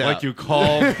MDMA, Yeah. like you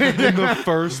called in the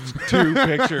first 2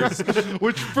 pictures,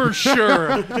 which for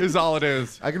sure is all it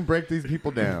is. I can break these people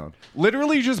down.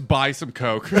 Literally, just buy some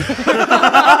coke. If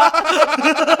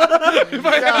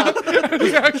I had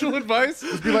any actual advice,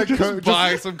 just be like,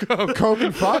 buy some coke, Coke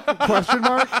and fuck? Question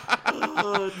mark?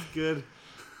 Oh, that's good.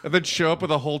 and then show up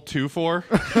with a whole 2-4.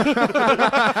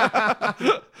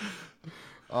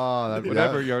 Oh, that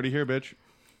Whatever, you already here, bitch.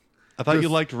 I thought you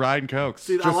Just- liked riding cokes.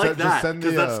 See, I Just like send- just that send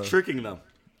because the, that's tricking them.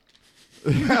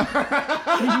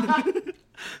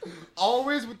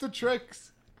 Always with the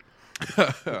tricks.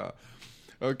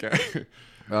 Okay.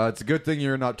 It's a good thing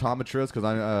you're an optometrist because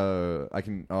I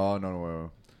can. Oh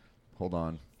no, hold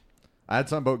on. I had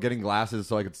something about getting glasses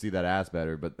so I could see that ass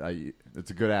better, but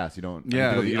it's a good ass. You don't.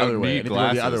 Yeah, I need to go the you other don't way. need I need to go the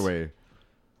glasses. other way.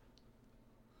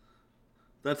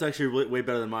 That's actually way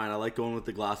better than mine. I like going with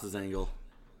the glasses angle.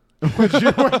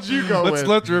 What'd you go with?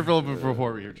 Let's refill it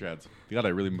before we hear Chad's. God, I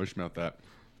really mushmouth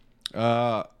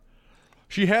that.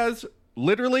 She has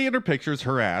literally in her pictures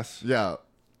her ass. Yeah,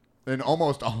 and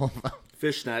almost all of them.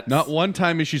 Fishnets. Not one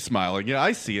time is she smiling. Yeah,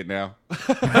 I see it now.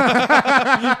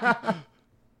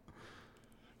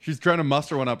 She's trying to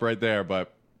muster one up right there,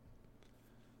 but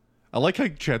I like how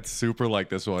Chad's super like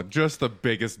this one. Just the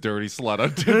biggest dirty slut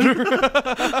on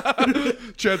Tinder.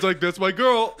 Chad's like, that's my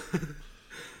girl.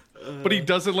 But he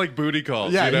doesn't like booty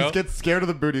calls, Yeah, you know? he gets scared of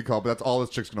the booty call, but that's all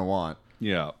this chick's gonna want.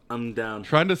 Yeah. I'm down.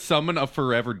 Trying to summon a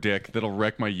forever dick that'll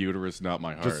wreck my uterus, not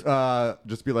my heart.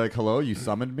 Just be like, hello, you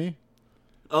summoned me.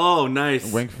 Oh,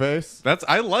 nice. Wink face.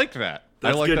 I like that.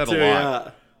 That's I like good that too, a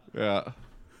lot. Yeah.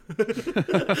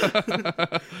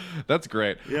 Yeah. That's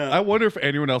great. Yeah. I wonder if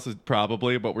anyone else is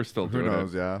probably, but we're still Who doing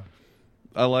knows? it. Yeah.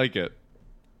 I like it.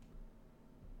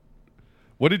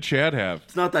 What did Chad have?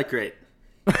 It's not that great.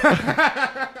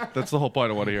 That's the whole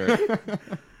point. I want to hear it.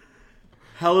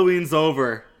 Halloween's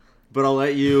over, but I'll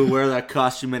let you wear that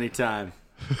costume anytime.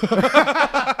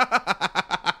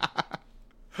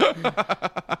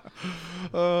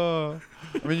 I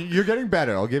mean, you're getting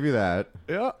better. I'll give you that.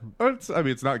 Yeah.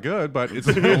 It's not good, but it's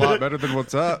a lot better than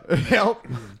what's up. Help.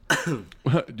 Do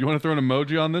you want to throw an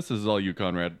emoji on this? This is all you,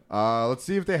 Conrad. Let's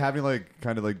see if they have any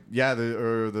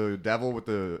the devil with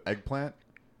the eggplant.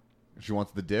 She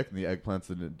wants the dick, and the eggplant's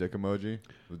the dick emoji,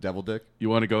 the devil dick. You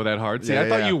want to go that hard? See, Yeah, I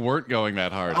thought yeah. you weren't going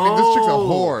that hard. I mean, this chick's a Oh.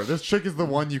 whore. This chick is the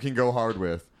one you can go hard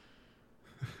with.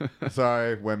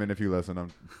 Sorry, women, if you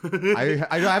listen. I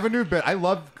have a new bit. I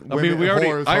love I women, mean,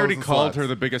 whores, I already hoes, and called sluts. her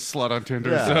the biggest slut on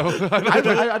Tinder, Yeah. so I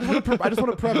just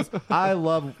want to preface. I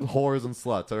love whores and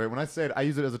sluts. All right, when I say it, I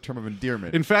use it as a term of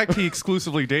endearment. in fact, he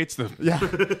exclusively dates them. Yeah,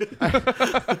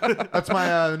 that's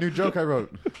my new joke I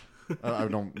wrote.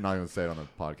 I'm not going to say it on the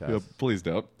podcast. Yeah, please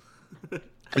don't.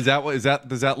 Is that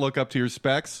does that look up to your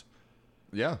specs?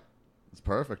 Yeah, it's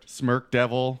perfect. Smirk,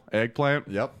 devil, eggplant.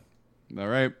 Yep. All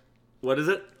right. What is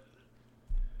it?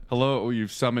 Hello,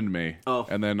 you've summoned me. Oh.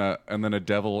 And then a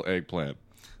devil eggplant.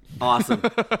 Awesome.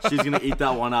 She's going to eat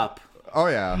that one up. Oh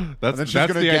yeah. That's- And then she's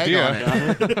that's gonna the gag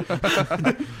idea. on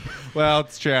it. Well,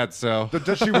 it's Chad, so.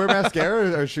 Does she wear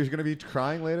mascara, or is she gonna be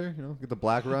crying later? You know, get the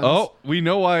black runs. Oh, we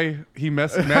know why he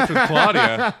matched with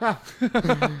Claudia.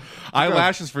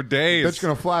 Eyelashes for days. bitch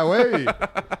gonna fly away.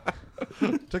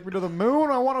 Take me to the moon.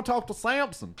 I want to talk to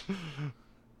Samson.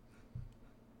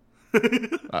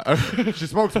 She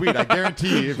smokes weed. I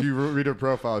guarantee. If you read her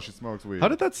profile, she smokes weed. How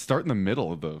did that start in the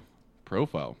middle of the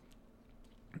profile?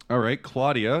 All right,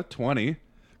 Claudia, 20.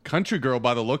 Country girl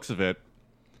by the looks of it.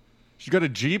 She's got a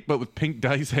Jeep, but with pink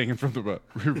dice hanging from the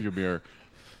rearview mirror.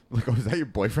 Like, oh, is that your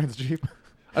boyfriend's Jeep?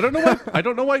 I don't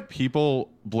know why people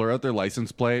blur out their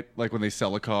license plate, like when they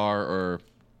sell a car, or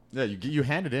Yeah, you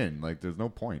hand it in. Like, there's no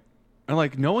point. and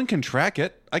like no one can track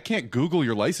it. I can't Google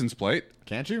your license plate.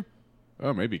 Can't you?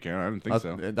 Oh, maybe you can. I didn't think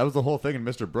so. That was the whole thing in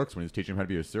Mr. Brooks when he was teaching him how to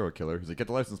be a serial killer. He's like, get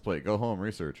the license plate, go home,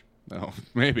 research. No,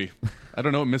 maybe. I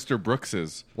don't know what Mr. Brooks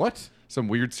is. What? Some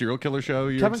weird serial killer show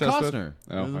you're Kevin obsessed Costner. with?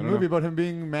 Oh, There's I a don't movie know. about him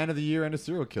being man of the year and a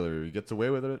serial killer. He gets away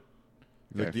with it.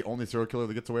 He's like Okay. the only serial killer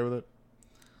that gets away with it.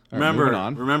 All right, moving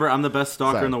on. Remember, I'm the best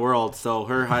stalker Sorry. in the world, so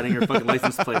her hiding her fucking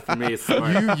license plate from me is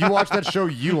smart. You watch that show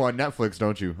You on Netflix,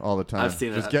 don't you? All the time. I've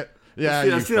seen Just it. Get, yeah,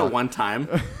 I've seen it fuck. one time.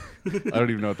 I don't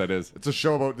even know what that is. It's a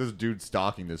show about this dude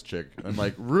stalking this chick, and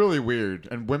like really weird.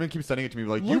 And women keep sending it to me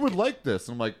like, "You would like this."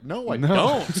 And I'm like, "No, I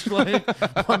don't.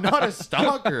 Like, I'm not a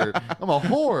stalker. I'm a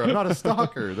whore. I'm not a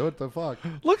stalker. What the fuck?"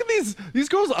 Look at these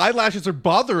girls' eyelashes are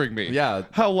bothering me. Yeah.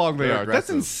 How long they They're are. That's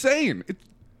aggressive. insane.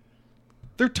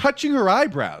 They're touching her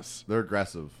eyebrows. They're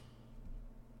aggressive,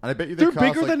 and I bet you They're cost,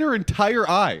 bigger like- than her entire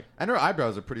eye. And her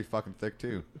eyebrows are pretty fucking thick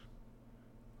too.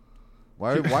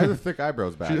 Why are the thick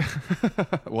eyebrows back?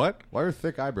 What? Why are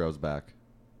thick eyebrows back?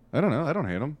 I don't know. I don't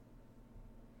hate them.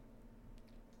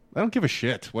 I don't give a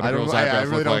shit what a I girl's I eyebrows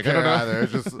really look don't like. care I don't know. either.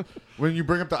 It's just when you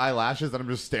bring up the eyelashes, then I'm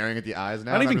just staring at the eyes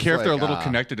now. I don't and even I'm care just if they're a like, little ah.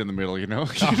 connected in the middle, you know? I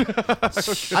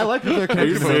like that they're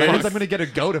connected. That serious? means I'm going to get a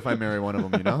goat if I marry one of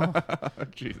them, you know?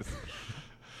 Jesus.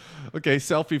 Okay,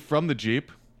 selfie from the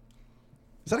Jeep.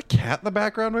 Is that a cat in the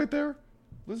background right there?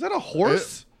 Was that a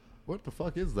horse? What the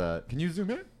fuck is that? Can you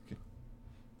zoom in?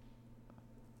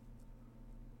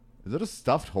 Is it a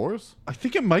stuffed horse? I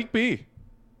think it might be.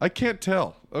 I can't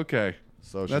tell. Okay.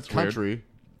 So she's That's country. weird.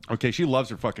 Okay, she loves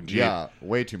her fucking Jeep. Yeah,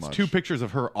 way too much. Two pictures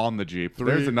of her on the Jeep.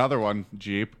 Three. There's another one,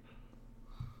 Jeep.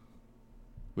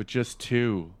 With just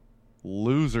two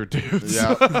loser dudes.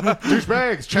 Yeah.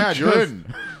 Douchebags. Chad, you're Just-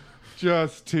 in.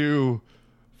 Just two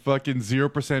fucking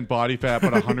 0% body fat,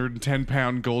 but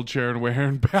 110-pound gold chair and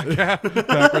wearing backwards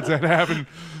head having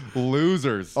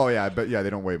losers. Oh, yeah, I bet. Yeah, they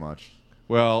don't weigh much.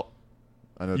 Well,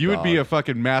 And you would be a dog.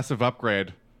 fucking massive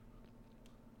upgrade.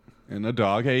 And a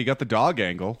dog. Hey, you got the dog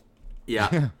angle.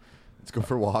 Yeah. Let's go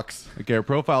for walks. Okay, her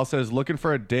profile says, looking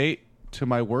for a date to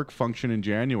my work function in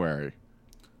January.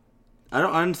 I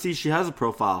don't see she has a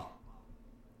profile.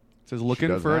 It says, looking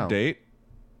does for now. a date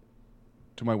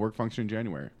to my work function in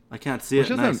January. I can't see Well, it.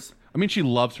 she doesn't- Nice. I mean, she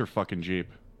loves her fucking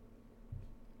Jeep.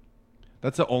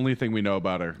 That's the only thing we know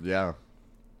about her. Yeah.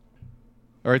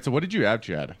 All right, so what did you have,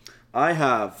 Chad? I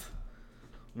have.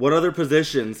 What other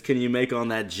positions can you make on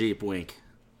that Jeep, Wink?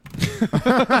 Just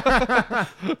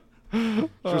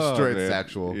straight man.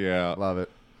 sexual. Yeah. Love it.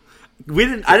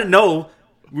 I didn't know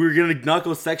we were gonna not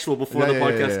go sexual before Yeah, the yeah,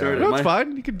 podcast yeah. started. No, My- it's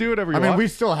fine. You can do whatever you I mean, want. we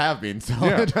still have been, so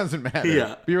Yeah. it doesn't matter.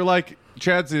 Yeah. But you're like,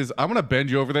 Chad's is, I'm going to bend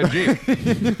you over that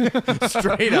Jeep.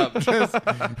 Straight up. Just, I'm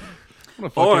going to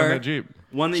fuck you Or on that Jeep.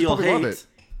 one that She'd you'll probably love hate. it.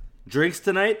 Drinks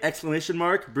tonight? Exclamation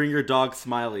mark. Bring your dog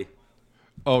Smiley.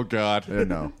 Oh, God.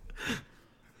 no.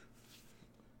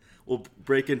 We'll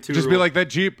break into. Just be like, that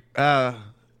Jeep, how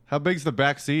big's the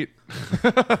back seat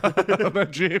of that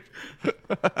Jeep?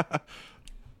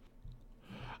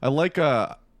 I like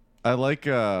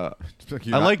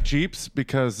Jeeps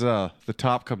because the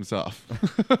top comes off.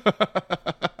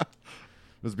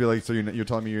 Just be like, so you're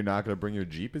telling me you're not going to bring your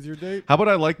Jeep as your date? How about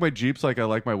I like my Jeeps like I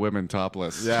like my women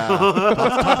topless? Yeah.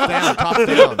 Tops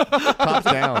down.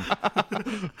 Tops down.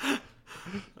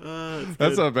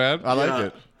 That's not bad. I like Yeah.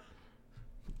 it.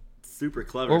 super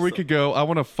clever. Or we So- could go, I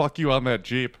want to fuck you on that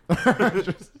Jeep.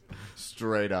 Just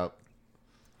straight up.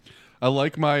 I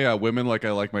like my women like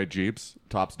I like my Jeeps.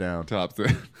 Tops down. Tops. You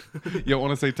don't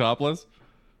want to say topless?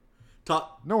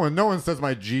 top. No one says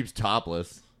my Jeep's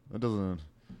topless. That doesn't.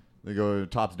 They go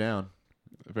tops down.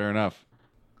 Fair enough.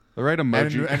 The right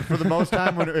emoji. And for the most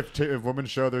time, if women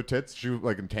show their tits,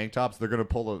 like in tank tops, they're gonna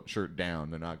pull the shirt down.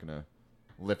 They're not gonna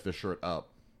lift the shirt up.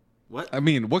 What? I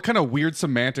mean, what kind of weird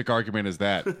semantic argument is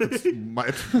that? It's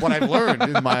what I've learned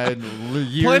in my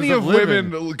years Plenty of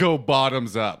living. women go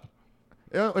bottoms up.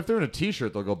 Yeah, if they're in a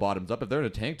t-shirt, they'll go bottoms up. If they're in a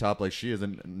tank top, like she is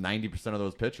in 90% of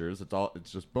those pictures,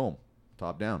 it's just boom,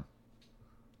 top down.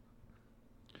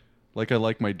 Like I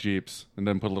like my Jeeps, and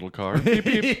then put a little car. Beep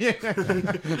beep beep,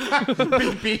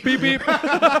 beep. beep beep.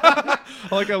 I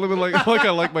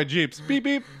like my Jeeps. Beep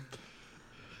beep.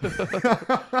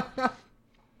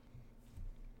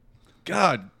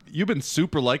 God, you've been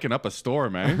super liking up a store,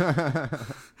 man.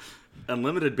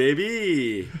 Unlimited,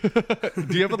 baby.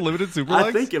 Do you have unlimited super I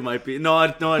likes? think it might be. No,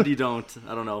 you don't.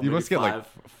 I don't know. You Maybe must get 5.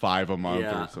 like 5 a month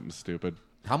Yeah. or something stupid.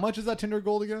 How much is that Tinder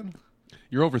Gold again?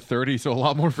 You're over 30, so a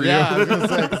lot more for Yeah, I you. was gonna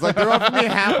say, it's like they're offering me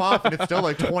half off, and it's still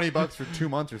like $20 for 2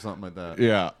 months or something like that.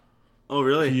 Yeah. Oh,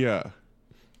 really? Yeah.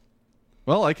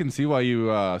 Well, I can see why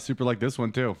you super like this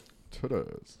one too.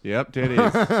 Titties. Yep,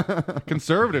 titties.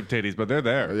 Conservative titties, but they're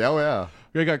there. Yeah, oh, yeah.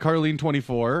 We got Carlene,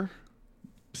 24,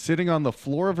 sitting on the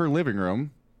floor of her living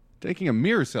room, taking a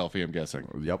mirror selfie, I'm guessing.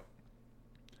 Yep.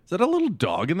 Is that a little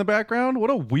dog in the background? What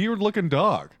a weird looking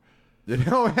dog. You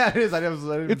know what that is? I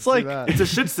didn't It's see like- that. It's a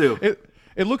Shih Tzu.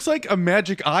 It looks like a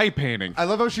magic eye painting. I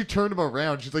love how she turned him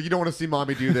around. She's like, you don't want to see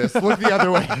mommy do this. Look the other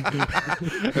way.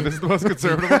 And this is the most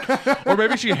conservative one. Or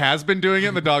maybe she has been doing it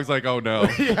and the dog's like, oh no.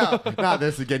 Yeah. Not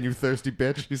this again, you thirsty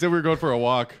bitch. You said we were going for a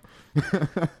walk.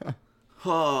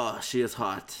 Oh, she is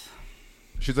hot.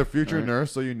 She's a future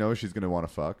nurse, so you know she's gonna want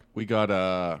to fuck. We got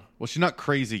well, she's not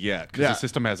crazy yet because Yeah. the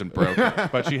system hasn't broken,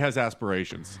 but she has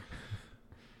aspirations.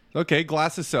 Okay,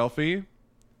 glasses selfie.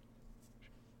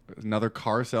 Another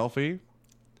car selfie.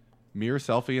 Mirror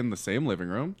selfie in the same living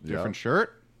room. Different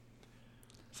shirt.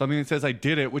 Something that says I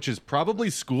did it, which is probably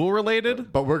school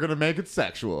related. But we're gonna make it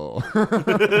sexual.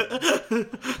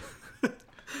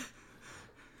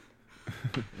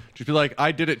 Just be like,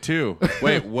 I did it too.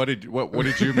 Wait, what did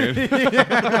you mean?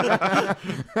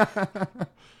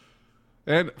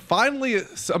 And finally,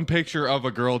 some picture of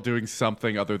a girl doing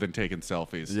something other than taking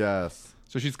selfies. Yes.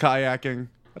 So she's kayaking.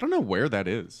 I don't know where that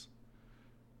is.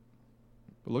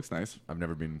 It looks nice. I've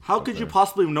never been. How up could you there.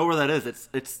 possibly know where that is?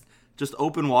 It's just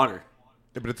open water.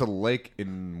 Yeah, but it's a lake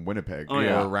in Winnipeg. Oh,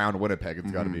 yeah. Or around Winnipeg.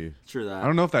 It's got to be. True that. I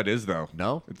don't know if that is though.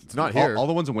 No, it's not all, here. All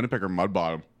the ones in Winnipeg are mud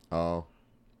bottom. Oh,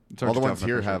 It's hard all the to tell ones from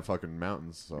here that picture. have fucking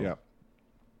mountains. So. Yeah.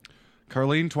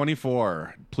 Carlene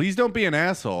 24. Please don't be an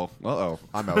asshole. Uh-oh.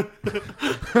 I'm out.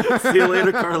 See you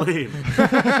later, Carlene.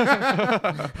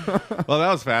 Well, that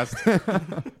was fast.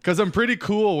 Because I'm pretty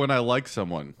cool when I like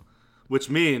someone. Which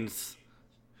means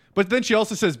But then she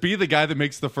also says, be the guy that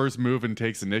makes the first move and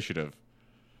takes initiative.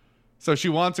 So she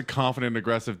wants a confident,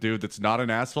 aggressive dude that's not an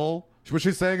asshole. What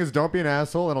she's saying is, don't be an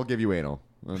asshole, and I'll give you anal.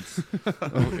 That's-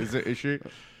 Oh, is she?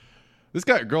 This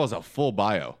girl has a full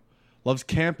bio. Loves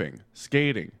camping,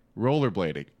 skating,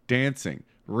 rollerblading, dancing,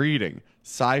 reading,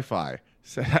 sci-fi,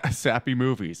 sappy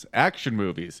movies, action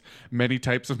movies, many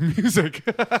types of music.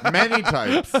 Many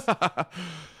types.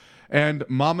 And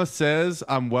Mama says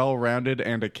I'm well-rounded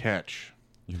and a catch.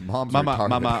 Your mom's Mama,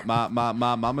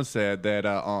 retarded. Mama said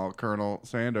that Colonel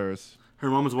Sanders. her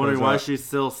mom is wondering Goes why up. she's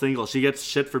still single. She gets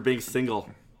shit for being single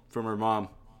from her mom.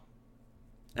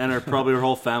 And probably her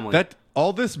whole family. That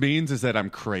all this means is that I'm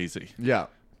crazy. Yeah.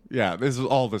 Yeah, this is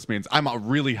all this means. I'm a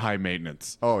really high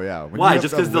maintenance. Oh yeah. When Why? you have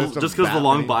Just a because list of the that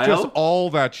long many- bio? Just all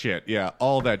that shit. Yeah,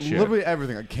 all that shit. Literally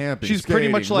everything, like camping. She's pretty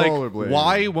skating, much like, rollerblading.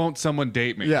 why won't someone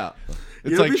date me? Yeah.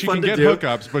 It's You know what'd like be she fun can to get do?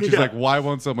 hookups, but she's Yeah. like, why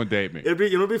won't someone date me? It'd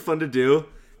be fun to do,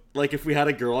 like if we had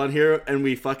a girl on here and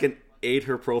we fucking ate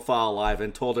her profile live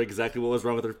and told her exactly what was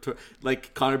wrong with her.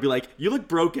 Like Connor would be like, "You look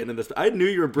broken in this." I knew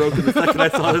you were broken the second I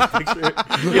saw this picture.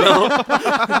 You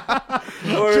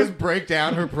know, or Just break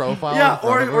down her profile. yeah, in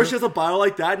front of or her. she has a bio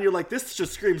like that, and you're like, "This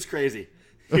just screams crazy."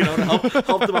 You know, to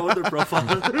help them out with their profile.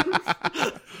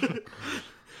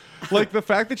 Like the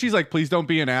fact that she's like, please don't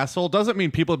be an asshole doesn't mean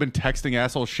people have been texting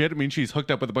asshole shit. It means she's hooked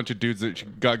up with a bunch of dudes that she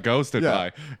got ghosted Yeah.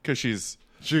 by because she's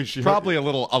She probably a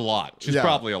lot. She's Yeah.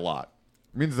 probably a lot.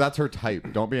 means that's her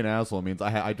type. Don't be an asshole. It means I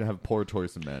have poor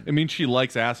choice in men. It means she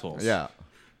likes assholes. Yeah.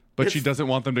 But she It's- doesn't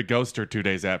want them to ghost her 2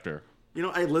 days after. You know,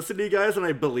 I listen to you guys and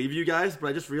I believe you guys, but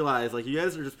I just realized, like, you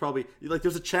guys are just probably, like,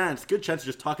 there's a good chance you're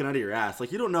just talking out of your ass.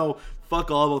 Like, you don't know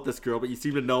fuck all about this girl, but you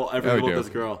seem to know everything we about do.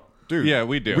 this girl. Dude. Yeah,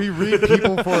 we do. We read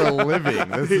people for a living.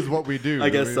 This is what we do. I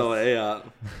guess so, yeah.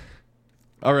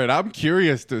 All right, I'm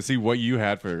curious to see what you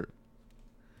had for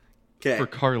Okay.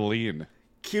 Carlene.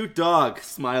 Cute dog,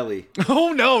 smiley.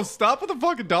 Oh no, stop with the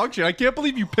fucking dog shit. I can't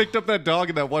believe you picked up that dog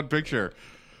in that one picture.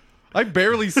 I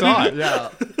barely saw it. Yeah.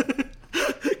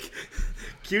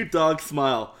 Cute dog,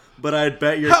 smile. But I'd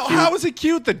bet you're cute. How is it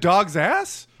cute? The dog's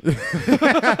ass?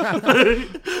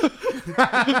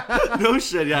 No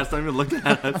shit, yeah, it's not even looking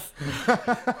at us.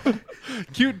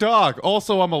 Cute dog.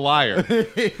 Also, I'm a liar.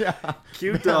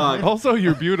 Cute dog. Also,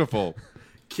 you're beautiful.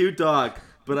 Cute dog.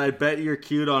 But I bet you're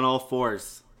cute on all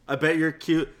fours. I bet you're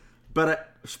cute,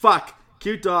 fuck.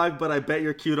 Cute dog, but I bet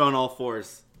you're cute on all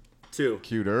fours. Too.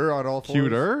 Cuter on all fours.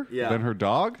 Cuter Yeah. than her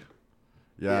dog?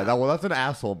 Yeah. Yeah. That's an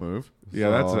asshole move.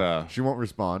 Yeah, So, that's, She won't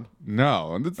respond.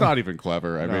 No, and it's not even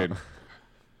clever. I No. mean,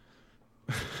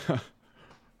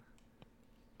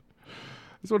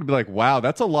 this would be like, wow,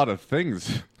 that's a lot of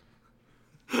things.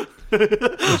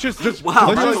 It's just Wow,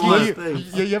 let's that's just- a lot let's- of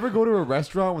things. You ever go to a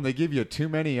restaurant when they give you too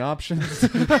many options?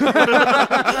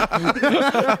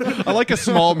 I like a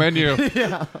small menu.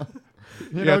 yeah.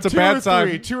 You Yeah, it's a two bad or sign.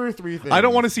 three, 2 or 3 things. I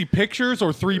don't want to see pictures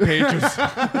or 3 pages.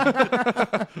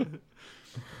 How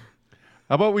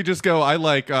about we just go, I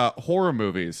like horror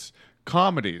movies,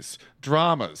 comedies,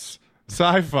 dramas,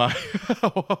 sci-fi.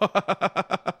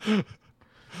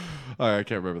 I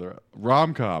can't remember the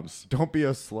rom-coms. Don't be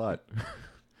a slut.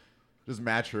 Just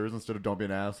match hers instead of don't be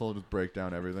an asshole. Just break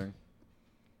down everything.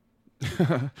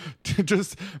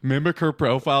 Just mimic her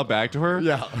profile back to her.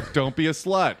 Yeah. Don't be a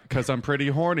slut, because I'm pretty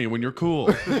horny when you're cool.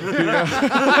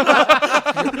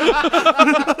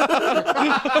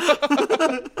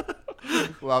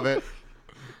 Love it.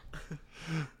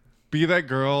 Be that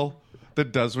girl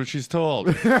that does what she's told.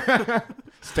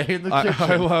 Stay in the I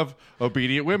kitchen. love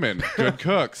obedient women, good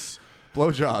cooks,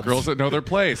 Blowjobs. Girls that know their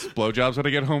place. Blowjobs when I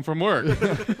get home from work.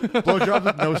 Blowjobs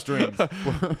with no strings.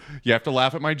 You have to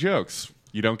laugh at my jokes.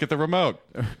 You don't get the remote.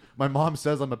 My mom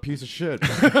says I'm a piece of shit. But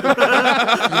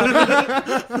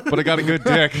I got a good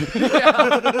dick.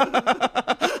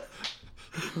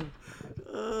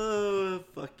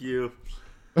 Fuck you.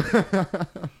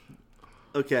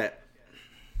 Okay.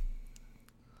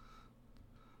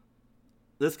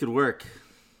 This could work.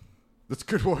 This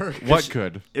could work. What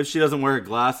could? If she doesn't wear her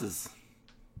glasses.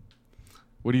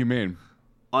 What do you mean?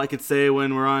 All I could say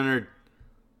when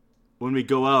we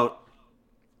go out,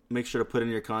 make sure to put in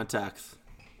your contacts.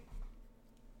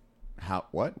 How?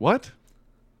 What? What?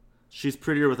 She's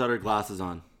prettier without her glasses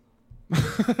on.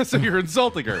 So you're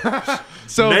insulting her.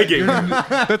 So Negging.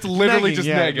 That's literally Negging, just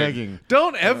yeah, negging. negging.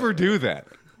 Don't ever do that.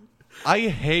 I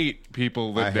hate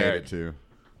people that I hate neg. it too.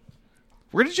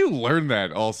 Where did you learn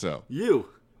that also? You.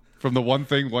 From the one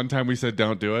time we said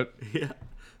don't do it? Yeah.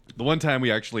 The one time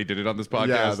we actually did it on this podcast?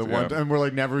 Yeah, the one, and we're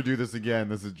like, never do this again.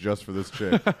 This is just for this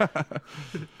chick.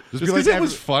 Just because it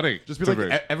was funny. Just be to like,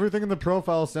 me. everything in the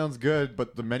profile sounds good,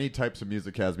 but the many types of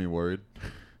music has me worried.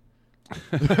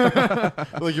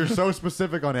 Like, you're so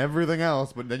specific on everything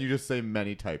else, but then you just say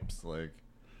many types. Like,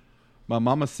 My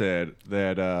mama said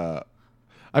that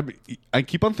I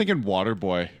keep on thinking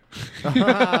Waterboy.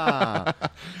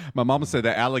 My mama said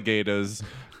that alligators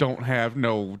don't have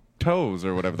no toes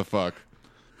or whatever the fuck.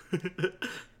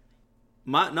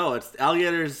 No, it's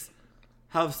alligators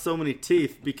have so many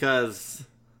teeth because...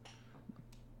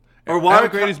 Or water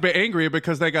Alligators be angry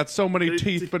because they got so many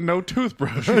teeth but no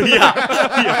toothbrush.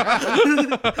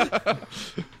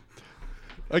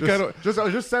 Like, just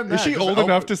send that. is she Just old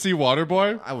enough to see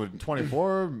Waterboy? I would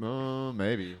 24,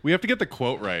 maybe. We have to get the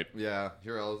quote right. Yeah,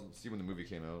 here I'll see when the movie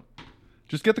came out.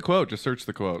 Just get the quote. Just search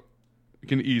the quote. You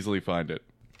can easily find it.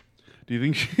 Do you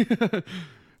think she...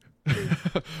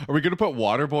 Are we going to put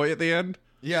Waterboy at the end?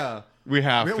 Yeah, We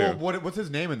have to. Well, what's his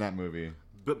name in that movie?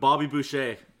 But Bobby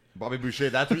Boucher. Bobby Boucher.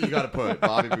 That's what you got to put.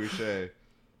 Bobby Boucher.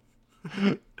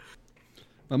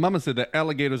 My mama said that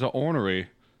alligators are ornery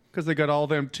because they got all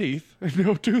them teeth and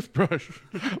no toothbrush.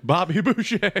 Bobby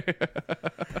Boucher.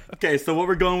 Okay, so what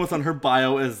we're going with on her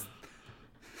bio is...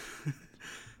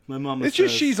 My mama It's says...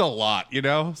 just she's a lot, you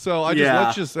know. So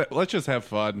let's just have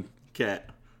fun. Okay.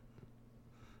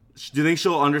 Do you think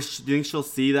she'll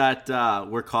see that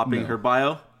we're copying No. her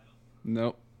bio?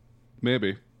 No,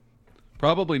 maybe,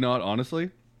 probably not. Honestly,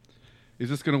 is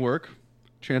this gonna work?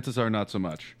 Chances are not so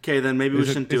much. Okay, then maybe we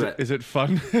shouldn't do it. Is it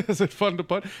fun? Is it fun to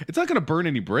put? It's not gonna burn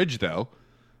any bridge, though.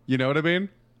 You know what I mean?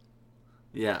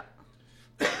 Yeah.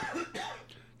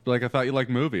 Like, I thought you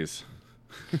liked movies.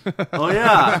 Oh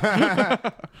yeah.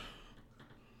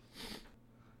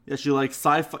 Yeah, she likes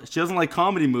sci-fi. She doesn't like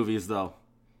comedy movies though.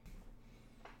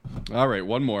 All right,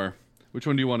 one more. Which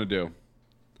one do you want to do?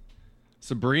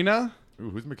 Sabrina? Ooh,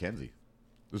 who's Mackenzie?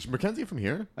 Is Mackenzie from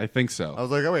here? I think so. I was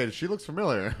like, oh wait, she looks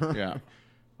familiar. Yeah.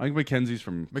 I think Mackenzie's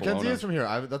from Mackenzie Kelowna. is from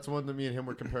here. That's the one that me and him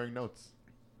were comparing notes.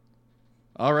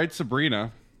 All right,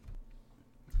 Sabrina.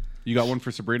 You got one for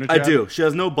Sabrina, I Chad? do. She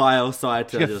has no bio, so I had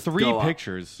to She got just 3 go up.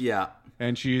 pictures. Yeah.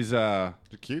 And she's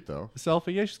She's cute though.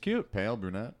 selfie. Yeah, she's cute. Pale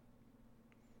brunette.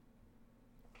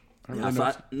 I don't Yeah, really so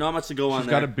know. not much to go on She's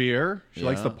there. got a beer. She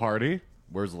likes Yeah. to party.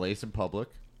 Wears lace in public.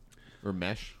 Or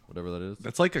mesh, whatever that is.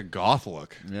 That's like a goth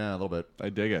look. Yeah, a little bit. I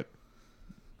dig it.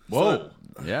 Whoa.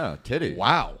 Yeah, titty.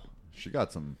 Wow. She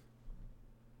got some.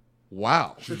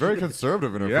 Wow. She's very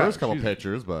conservative in her Yeah, first couple she's-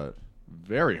 pictures, but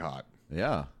Very hot.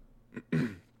 yeah.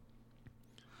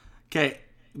 Okay,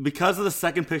 because of the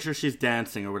second picture, she's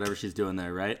dancing or whatever she's doing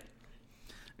there, right?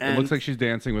 It looks like she's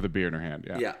dancing with a beer in her hand.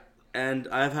 Yeah. Yeah, and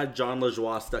I've had John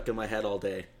LaJoie stuck in my head all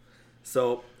day,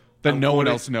 so Then I'm no one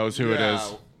quoting- else knows who it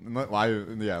is.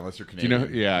 Unless you're you Canadian. know-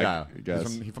 yeah, I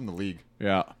guess. He's from the league.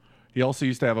 Yeah. He also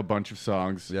used to have a bunch of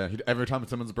songs. Yeah, every time it's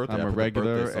someone's birthday, I'm I a put the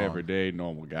regular, birthday song. everyday,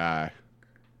 normal guy.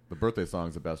 The birthday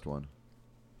song's the best one.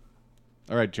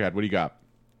 All right, Chad, what do you got?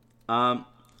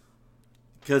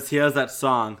 because he has that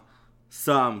song.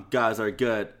 Some guys are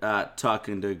good at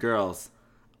talking to girls.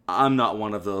 I'm not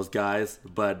one of those guys,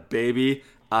 but baby,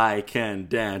 I can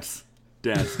dance.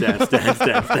 Dance, dance, dance,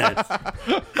 dance, dance.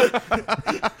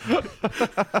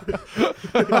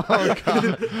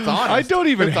 It's honest. I don't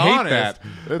even It's hate honest.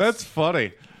 that. That's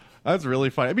funny. That's really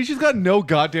funny. I mean, she's got no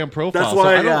goddamn profile. That's so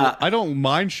why, I don't, yeah. I don't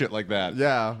mind shit like that.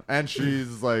 Yeah, and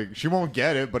she's like, she won't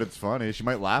get it, but it's funny. She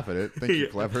might laugh at it. Think you're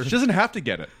clever. She doesn't have to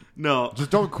get it. No. Just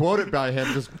don't quote it by him.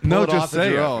 Just pull No, it just off as say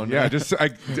your it. own. Yeah,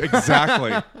 exactly.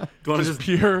 Do you want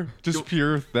to Just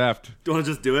pure theft.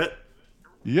 just do it?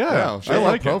 Yeah, Yeah, she I has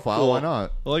like that profile. Cool. Why not?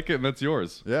 it. I like it, and that's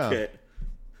yours. Yeah. Okay.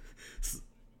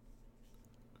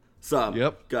 Some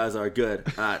Yep. guys are good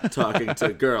at talking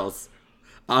to girls.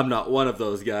 I'm not one of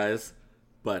those guys,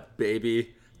 but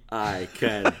baby, I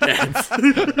can dance.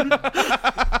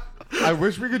 I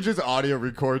wish we could just audio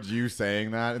record you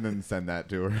saying that and then send that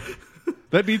to her.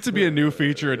 That needs to be a new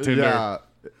feature at Tinder. Yeah.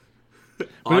 Would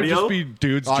it Audio? just be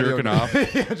dudes Audio. jerking off?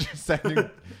 Yeah, just sending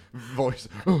voice.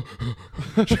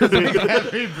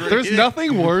 There's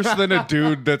nothing worse than a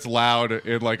dude that's loud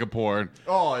in like a porn.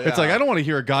 Oh, yeah. It's like, I don't want to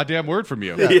hear a goddamn word from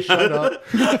you. Yeah, shut up.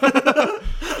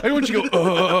 I want you to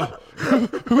go,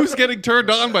 who's getting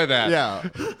turned on by that? Yeah.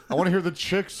 I want to hear the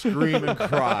chick scream and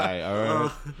cry. All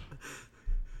right.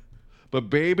 But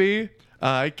baby,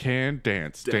 I can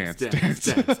dance. 3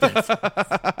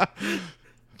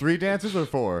 dances or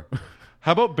 4?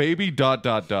 How about baby ...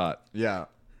 Yeah. Yeah,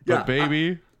 But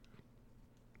baby,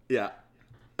 Yeah.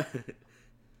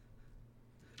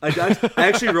 I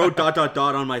actually wrote ...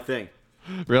 on my thing.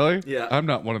 really? Yeah. I'm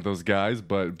not one of those guys,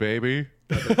 but baby,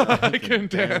 I can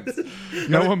dance.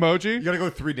 No emoji? You gotta go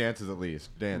 3 dances at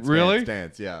least. Dance. Really?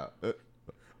 Dance. Yeah.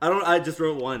 I just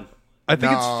wrote one. I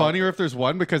think it's No. funnier if there's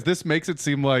one because this makes it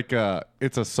seem like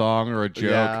it's a song or a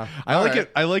joke. Yeah. I like Alright.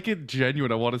 it. I like it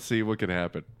genuine. I want to see what can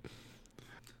happen.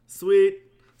 Sweet.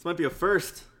 This might be a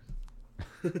first.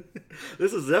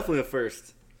 This is definitely a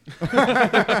first.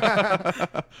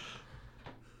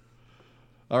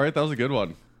 All right, that was a good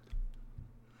one.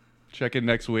 Check in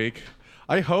next week.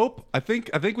 I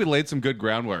think we laid some good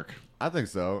groundwork. I think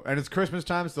so. And it's Christmas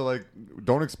time, so like,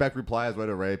 don't expect replies right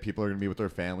away. People are gonna be with their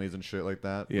families and shit like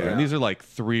that. Yeah, But- and these are like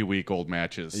 3-week-old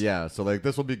matches. Yeah, so like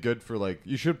this will be good for like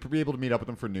you should be able to meet up with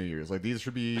them for New Year's. Like these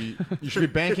should be you should be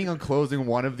banking on closing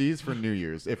one of these for New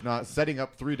Year's, if not setting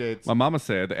up 3 dates. My mama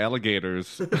said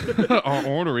alligators are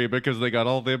ornery because they got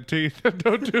all them teeth and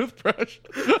no toothbrush.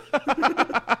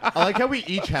 I like how we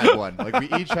each had one. Like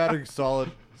we each had a solid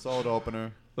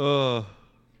opener.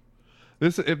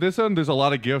 This one, there's a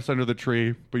lot of gifts under the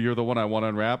tree, but you're the one I want to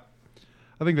unwrap.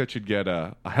 I think that should get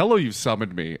a hello. You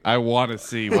summoned me. I want to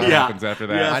see what Yeah. happens after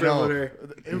that. Yeah. I know.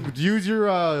 Similar. Use your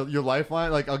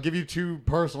lifeline. Like I'll give you 2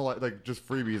 personal like just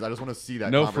freebies. I just want to see that.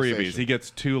 No conversation. freebies. He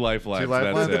gets 2 lifelines. 2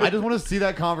 lifelines. That's I it. just want to see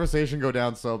that conversation go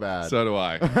down so bad. So do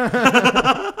I.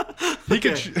 He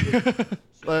could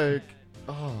like,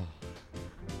 oh.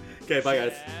 Okay, bye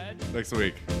guys. next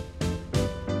week.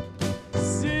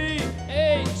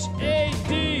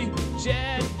 C-H-A-D,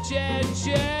 Chad, Chad,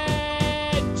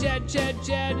 Chad, Chad, Chad,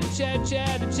 Chad, Chad,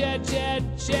 Chad, Chad, Chad,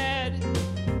 Chad.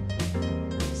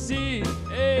 C-H-A-D,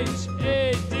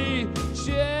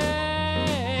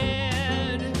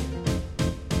 Chad.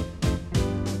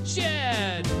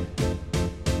 Chad.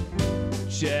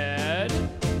 Chad.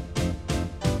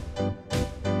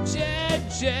 Chad,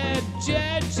 Chad,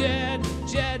 Chad, Chad,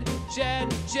 Chad,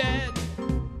 Chad, Chad.